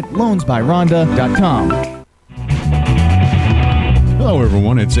online at loansbyrhonda.com. Hello,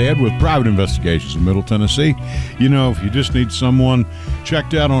 everyone. It's Ed with Private Investigations in Middle Tennessee. You know, if you just need someone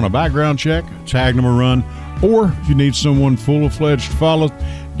checked out on a background check, tag them a run, or if you need someone full-fledged to follow,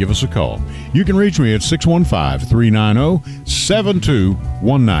 give us a call. You can reach me at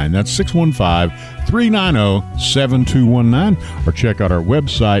 615-390-7219. That's 615-390-7219. Or check out our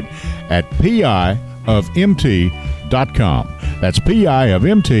website at piofmt.com. That's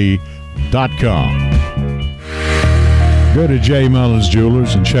piofmt.com. Go to J. Mullins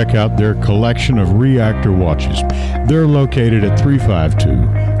Jewelers and check out their collection of reactor watches. They're located at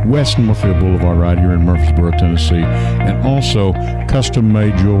 352 West Northfield Boulevard right here in Murfreesboro, Tennessee. And also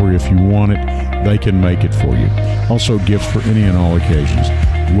custom-made jewelry. If you want it, they can make it for you. Also gifts for any and all occasions.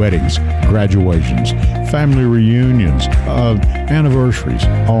 Weddings, graduations, family reunions, anniversaries,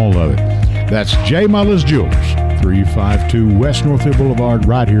 all of it. That's J. Mullins Jewelers, 352 West Northfield Boulevard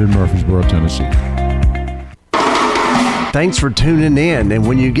right here in Murfreesboro, Tennessee. Thanks for tuning in, and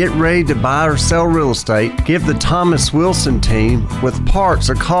when you get ready to buy or sell real estate, give the Thomas Wilson team with Parks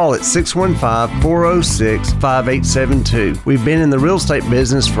a call at 615-406-5872. We've been in the real estate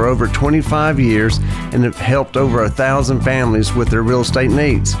business for over 25 years and have helped over 1,000 families with their real estate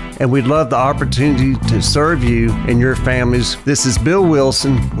needs. And we'd love the opportunity to serve you and your families. This is Bill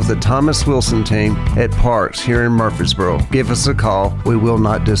Wilson with the Thomas Wilson team at Parks here in Murfreesboro. Give us a call. We will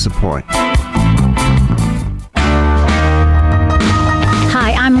not disappoint.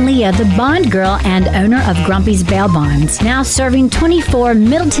 I'm Leah, the bond girl and owner of Grumpy's Bail Bonds. Now serving 24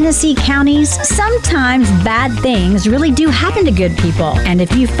 Middle Tennessee counties, sometimes bad things really do happen to good people. And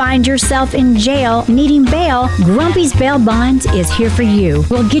if you find yourself in jail needing bail, Grumpy's Bail Bonds is here for you.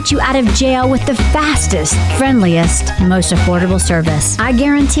 We'll get you out of jail with the fastest, friendliest, most affordable service. I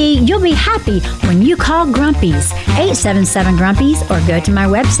guarantee you'll be happy when you call Grumpy's, 877-GRUMPY's, or go to my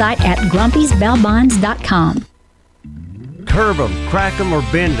website at grumpysbailbonds.com. Curb them, crack them, or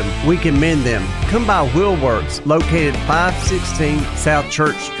bend them, we can mend them. Come by Wheelworks, located 516 South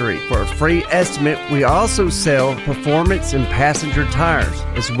Church Street. For a free estimate, we also sell performance and passenger tires,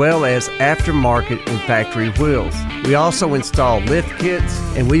 as well as aftermarket and factory wheels. We also install lift kits,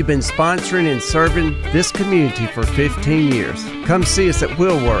 and we've been sponsoring and serving this community for 15 years. Come see us at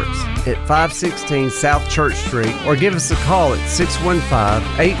Wheelworks at 516 South Church Street, or give us a call at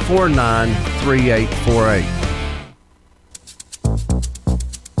 615-849-3848.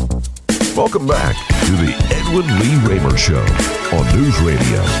 Welcome back to the Edwin Lee Raymer Show on News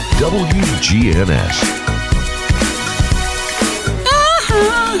Radio WGNS.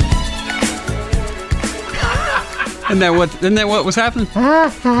 Isn't that what was happening?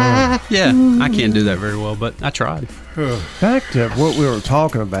 Yeah, I can't do that very well, but I tried. Back to what we were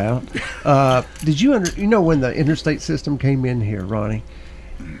talking about. Did you know when the interstate system came in here, Ronnie?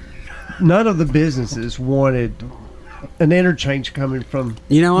 None of the businesses wanted an interchange coming from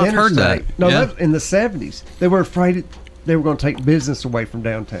I've heard that. No, that in the 70s. They were afraid they were going to take business away from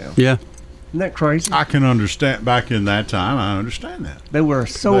downtown. Yeah. Isn't that crazy? I can understand. Back in that time, I understand that. They were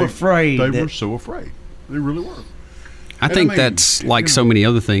afraid. They were so afraid. They really were. I think that's like so many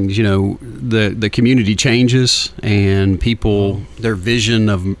other things. The community changes, and people, their vision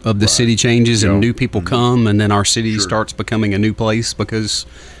of the city changes, and new people come, and then our city starts becoming a new place because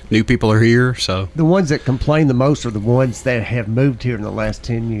new people are here. So the ones that complain the most are the ones that have moved here in the last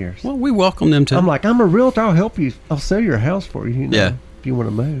 10 years. Well, we welcome them too. I'm like, I'm a realtor. I'll help you. I'll sell your house for you. If you want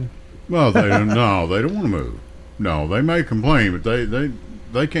to move. Well, they don't want to move. No, they may complain, but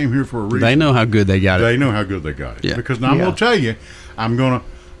they came here for a reason. They know how good they got it. They know how good they got it. Yeah. Because now I'm going to tell you, I'm going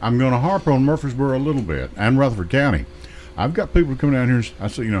to harp on Murfreesboro a little bit and Rutherford County. I've got people coming down here. I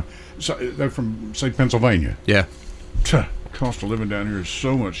say, so they're from, say, Pennsylvania. Yeah. Cost of living down here is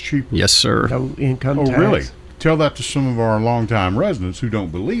so much cheaper. Yes, sir. No income tax. Oh, really? Tell that to some of our longtime residents who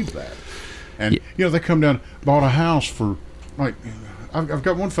don't believe that. And, they come down, bought a house for, like, I've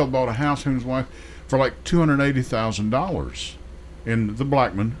got one fellow bought a house, him and his wife, for like $280,000 in the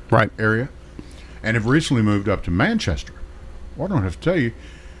Blackman area, and have recently moved up to Manchester. Well, I don't have to tell you,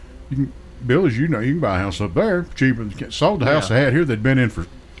 Bill, as you know, you can buy a house up there cheaper than sold the house they had here. They'd been in for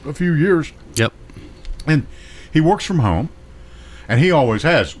a few years. Yep. And he works from home, And he always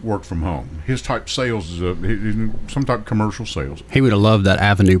has worked from home. His type sales is some type of commercial sales. He would have loved that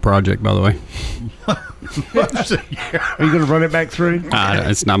Avenue project, by the way. Are you going to run it back through?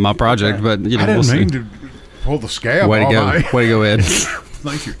 It's not my project, but I didn't mean to pull the scab. Way to go! Way to go, Ed.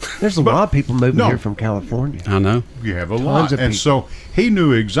 Thank you. There's a lot of people moving here from California. I know. You have a lot, and so he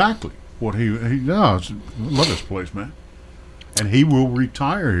knew exactly what he does. I love this place, man. And he will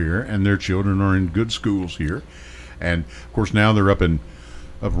retire here, and their children are in good schools here. And of course, now they're up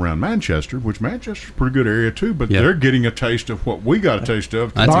around Manchester, which Manchester's a pretty good area too. But they're getting a taste of what we got a taste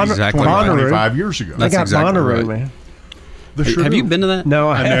of. That's exactly 25 years ago. They got Bonnaroo, man. Have you been to that? No,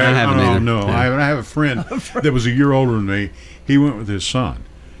 I haven't either. No, I haven't. I have a friend that was a year older than me. He went with his son,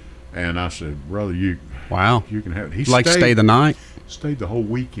 and I said, "Brother, you can have it." He stay the night. Stayed the whole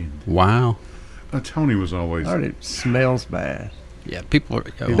weekend. Wow. Tony was always. It smells bad. Yeah, people are.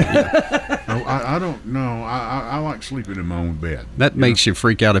 No, I don't know. I like sleeping in my own bed. That makes you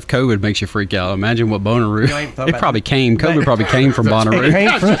freak out. If COVID makes you freak out, imagine what Bonnaroo. It probably came. COVID probably came from Bonnaroo.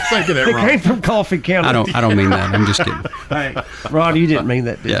 It came from Coffee County. I don't mean that. I'm just kidding. Hey, Ron, you didn't mean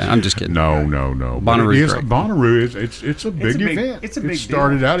that, did you? I'm just kidding. No. Bonnaroo is it's a big event. It's a big deal. It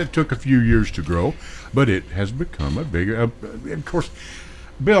started out. It took a few years to grow, but it has become a big. Of course.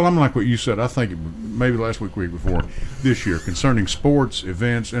 Bill, I'm like what you said. I think maybe last week before, this year, concerning sports,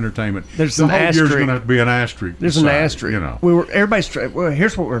 events, entertainment. There's the an whole asterisk. year's going to have to be an asterisk. There's an asterisk. You know,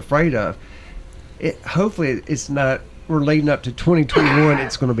 here's what we're afraid of. Hopefully, it's not. We're leading up to 2021.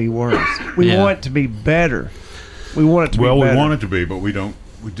 It's going to be worse. We want it to be better. We want it to be better. Well, we want it to be, but we don't.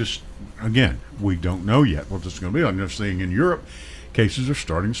 We don't know yet what this is going to be. I'm just seeing in Europe, cases are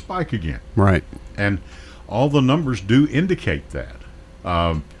starting to spike again. Right. And all the numbers do indicate that.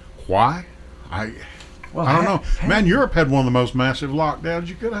 Why? I don't know. Man, Europe had one of the most massive lockdowns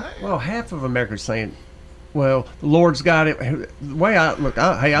you could have had. Well, half of America's saying, well, the Lord's got it. The way I look,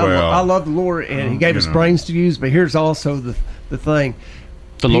 I love the Lord, and He gave us brains to use, but here's also the thing.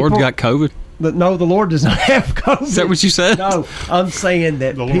 The Lord got COVID? No, the Lord does not have COVID. Is that what you said? No, I'm saying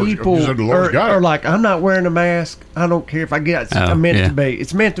that people are like, I'm not wearing a mask. I don't care if I get it. I'm meant to be.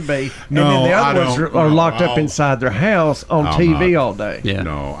 It's meant to be. And then the other ones are locked up inside their house on TV all day. Yeah.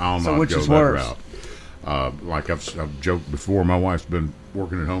 No, I'll not which go is that worse? route. Like I've joked before, my wife's been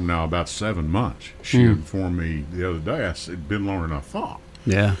working at home now about 7 months. She informed me the other day. I said, it'd been longer than I thought.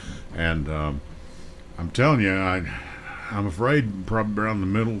 Yeah. And I'm telling you, I'm afraid probably around the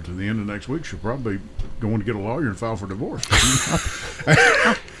middle to the end of next week, she'll probably going to get a lawyer and file for divorce.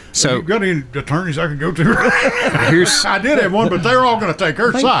 So, have you got any attorneys I can go to? I did have one, but they're all going to take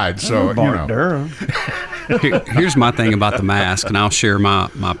her side. So, Here's my thing about the mask, and I'll share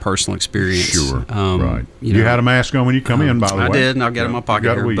my personal experience. Sure. Right. You had a mask on when you come in, by the way. I did, and I'll get it in my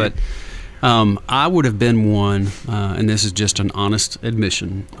pocket here. But I would have been one, and this is just an honest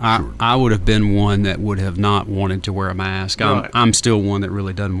admission, I would have been one that would have not wanted to wear a mask. Right. I'm still one that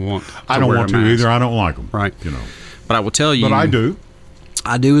really doesn't want to wear a mask. I don't want to either. I don't like them. Right. But I will tell you. But I do.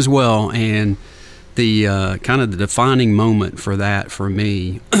 I do as well, and the kind of the defining moment for that for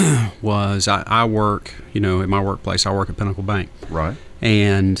me was I work, at my workplace, I work at Pinnacle Bank. Right.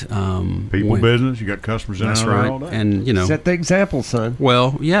 And people business, you got customers in and out there all day. And set the example, son.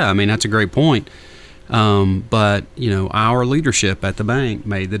 Well, yeah, I mean that's a great point. But our leadership at the bank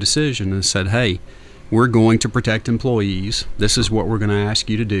made the decision and said, "Hey, we're going to protect employees. This is what we're going to ask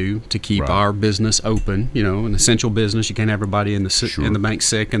you to do to keep our business open. An essential business. You can't have everybody in the bank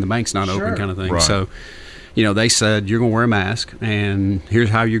sick and the bank's not open, kind of thing." Right. So, they said you're going to wear a mask, and here's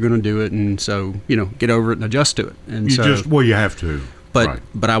how you're going to do it, and so get over it and adjust to it. And you have to.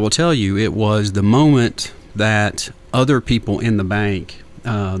 But I will tell you, it was the moment that other people in the bank,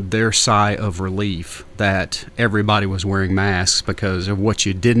 their sigh of relief that everybody was wearing masks because of what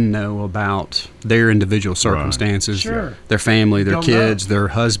you didn't know about their individual circumstances, their family, their kids, their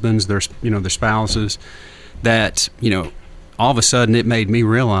husbands, their spouses. That all of a sudden it made me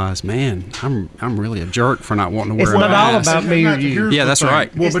realize, man, I'm really a jerk for not wanting to wear a mask. It's not all about me or you. Yeah, that's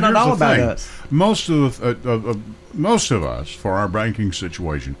right. Well, it's not all about us. Most of us, for our banking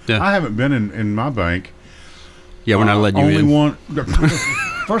situation, I haven't been in my bank. Yeah, we're not letting you in. Only one.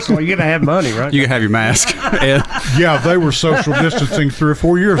 First of all, you got to have money, right? You can have your mask, Ed. Yeah, they were social distancing 3 or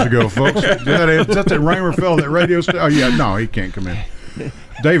 4 years ago, folks. Is that Raymer fellow at that radio station? Oh, yeah, no, he can't come in.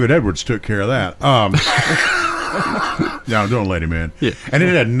 David Edwards took care of that. No, don't let him in. Yeah. And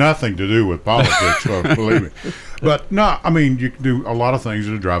it had nothing to do with politics, folks, believe me. But no, I mean, you can do a lot of things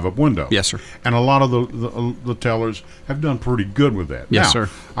at a drive-up window. Yes, sir. And a lot of the tellers have done pretty good with that. Yes, now, sir.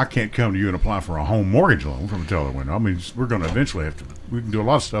 I can't come to you and apply for a home mortgage loan from a teller window. I mean, we're going to eventually we can do a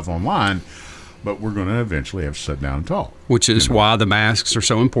lot of stuff online. but we're going to eventually have to sit down and talk. Which is why the masks are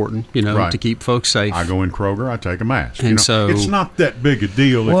so important, to keep folks safe. I go in Kroger, I take a mask. And so it's not that big a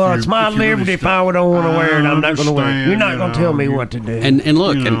deal. Well, it's my liberty. If I don't want to wear it, I'm not going to wear it. You're not going to tell me what to do. And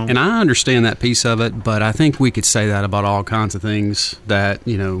look, and I understand that piece of it, but I think we could say that about all kinds of things that,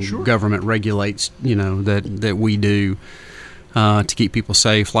 government regulates, that we do to keep people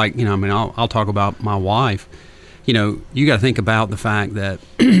safe. Like, I'll talk about my wife. You got to think about the fact that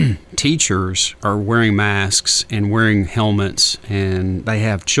teachers are wearing masks and wearing helmets, and they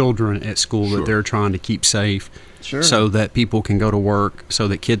have children at school that they're trying to keep safe, so that people can go to work, so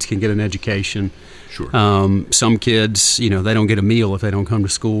that kids can get an education. Some kids, they don't get a meal if they don't come to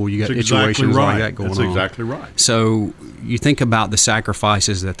school. You got situations like that going on. That's exactly right. So you think about the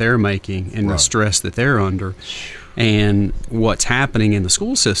sacrifices that they're making and the stress that they're under. And what's happening in the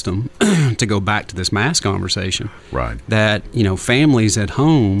school system, to go back to this mask conversation, that, families at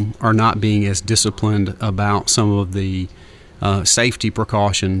home are not being as disciplined about some of the safety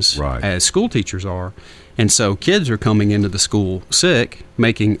precautions as school teachers are. And so kids are coming into the school sick,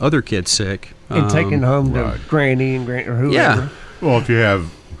 making other kids sick. And taking home to granny and or whoever. Yeah. Well, if you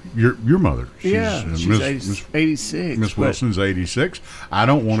have your mother. She's 86. Miss Wilson's 86. I'd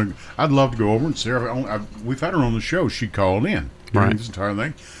love to go over and see her. We've had her on the show. She called in during this entire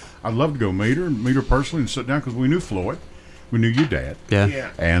thing. I'd love to go meet her personally and sit down, because we knew Floyd. We knew your dad.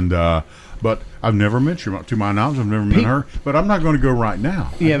 Yeah. And, but I've never met you. To my knowledge, I've never met her. But I'm not going to go right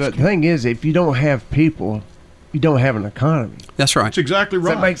now. Yeah, but the thing is, if you don't have people, you don't have an economy. That's right. That's exactly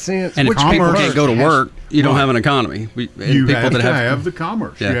right. Does that make sense? And if people can't go to work, you don't have an economy. You have to have the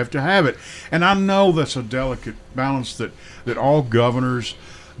commerce. Yeah. You have to have it. And I know that's a delicate balance that all governors,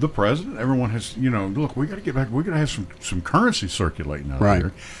 the president, everyone has, look, we got to get back. We got to have some currency circulating out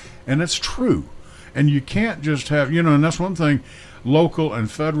there. And that's true. And you can't just have, and that's one thing local and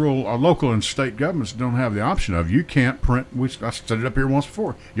state governments don't have the option of. You can't print, I said it up here once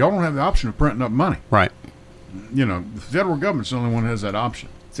before, y'all don't have the option of printing up money. Right. The federal government's the only one that has that option.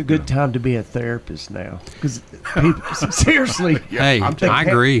 It's a good time to be a therapist now, because people, seriously. Hey, I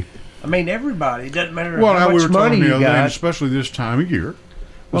agree. I mean, everybody. It doesn't matter how much money you got. Especially this time of year.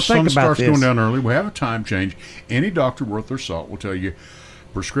 Well, the sun starts going down early. We have a time change. Any doctor worth their salt will tell you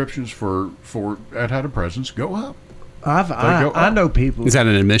prescriptions for antidepressants go up. I know people. Is that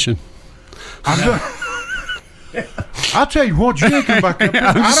an admission? I'll tell you what, you ain't come back up.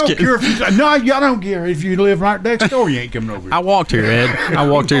 I don't care if I don't care if you live right next door. You ain't coming over here. I walked here, Ed. I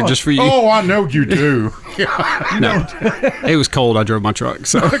walked here just for you. Oh, I know you do. No, it was cold. I drove my truck.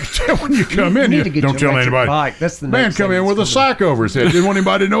 So when you come in, don't tell anybody. Bike. That's the man come in with a sack over his head. Didn't want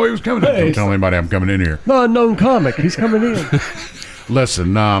anybody to know he was coming. Hey, don't tell anybody I'm coming in here. No, unknown comic. He's coming in.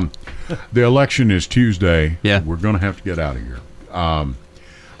 Listen, the election is Tuesday. Yeah, we're going to have to get out of here.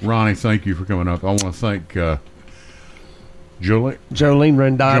 Ronnie, thank you for coming up. I want to thank Jolene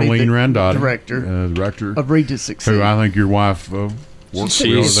Randotti, director of Read to Succeed, who I think your wife works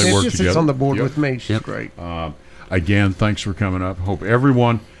together. They work together. Sits on the board with me. She's great. Again, thanks for coming up. Hope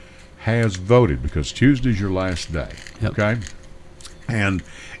everyone has voted, because Tuesday's your last day. Yep. Okay, and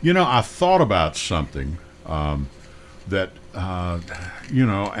I thought about something that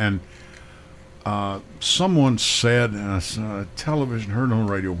someone said, television, heard on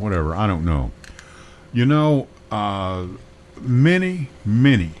the radio, whatever. I don't know. Many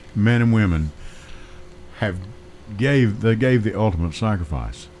men and women gave the ultimate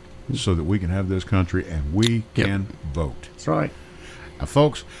sacrifice so that we can have this country and we can vote. That's right. Now,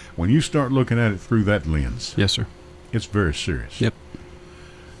 folks, when you start looking at it through that lens, yes, sir, it's very serious. Yep.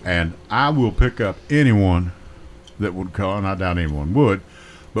 And I will pick up anyone that would call, and I doubt anyone would,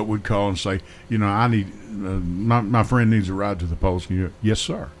 but would call and say, I need my friend needs a ride to the polls. Yes,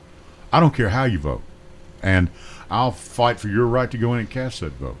 sir. I don't care how you vote, and I'll fight for your right to go in and cast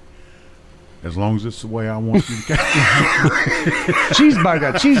that vote, as long as it's the way I want you to cast it.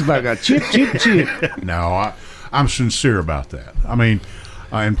 cheeseburger, chip. No, I'm sincere about that. I mean,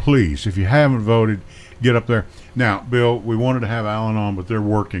 and please, if you haven't voted, get up there. Now, Bill, we wanted to have Alan on, but they're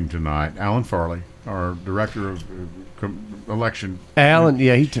working tonight. Alan Farley, our director of election. Alan,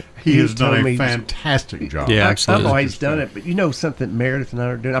 he has done a fantastic job. Yeah, absolutely. I don't know how he's done it, but something Meredith and I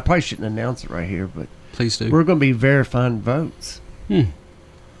are doing. I probably shouldn't announce it right here, but please do. We're going to be verifying votes. Do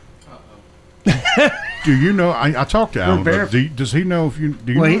you know? I talked to Alan. Does he know if you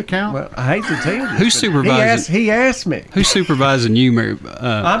know the count? Well, I hate to tell you, who's supervising? He asked me. Who's supervising you, Mary?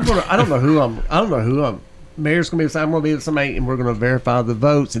 I don't know who I'm. Mayor's going to be. I'm going to be with somebody, and we're going to verify the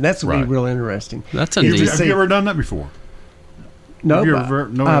votes, and that's going to be real interesting. That's a neat. Have you ever done that before? No,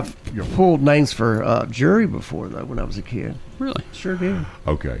 I've pulled names for jury before, though, when I was a kid. Really? Sure did.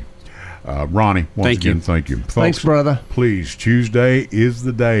 Okay. Ronnie, once again, thank you. Folks, thanks, brother. Please, Tuesday is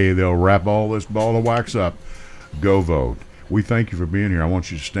the day they'll wrap all this ball of wax up. Go vote. We thank you for being here. I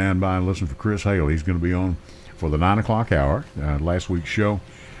want you to stand by and listen for Chris Hale. He's going to be on for the 9 o'clock hour, last week's show.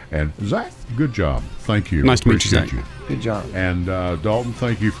 And Zach, good job. Thank you. Nice to meet you, Zach. Good job. And Dalton,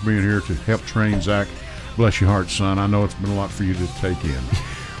 thank you for being here to help train Zach. Bless your heart, son. I know it's been a lot for you to take in.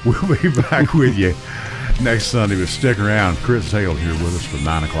 We'll be back with you next Sunday, but stick around. Chris Hale here with us for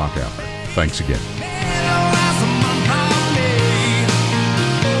 9 o'clock hour. Thanks again.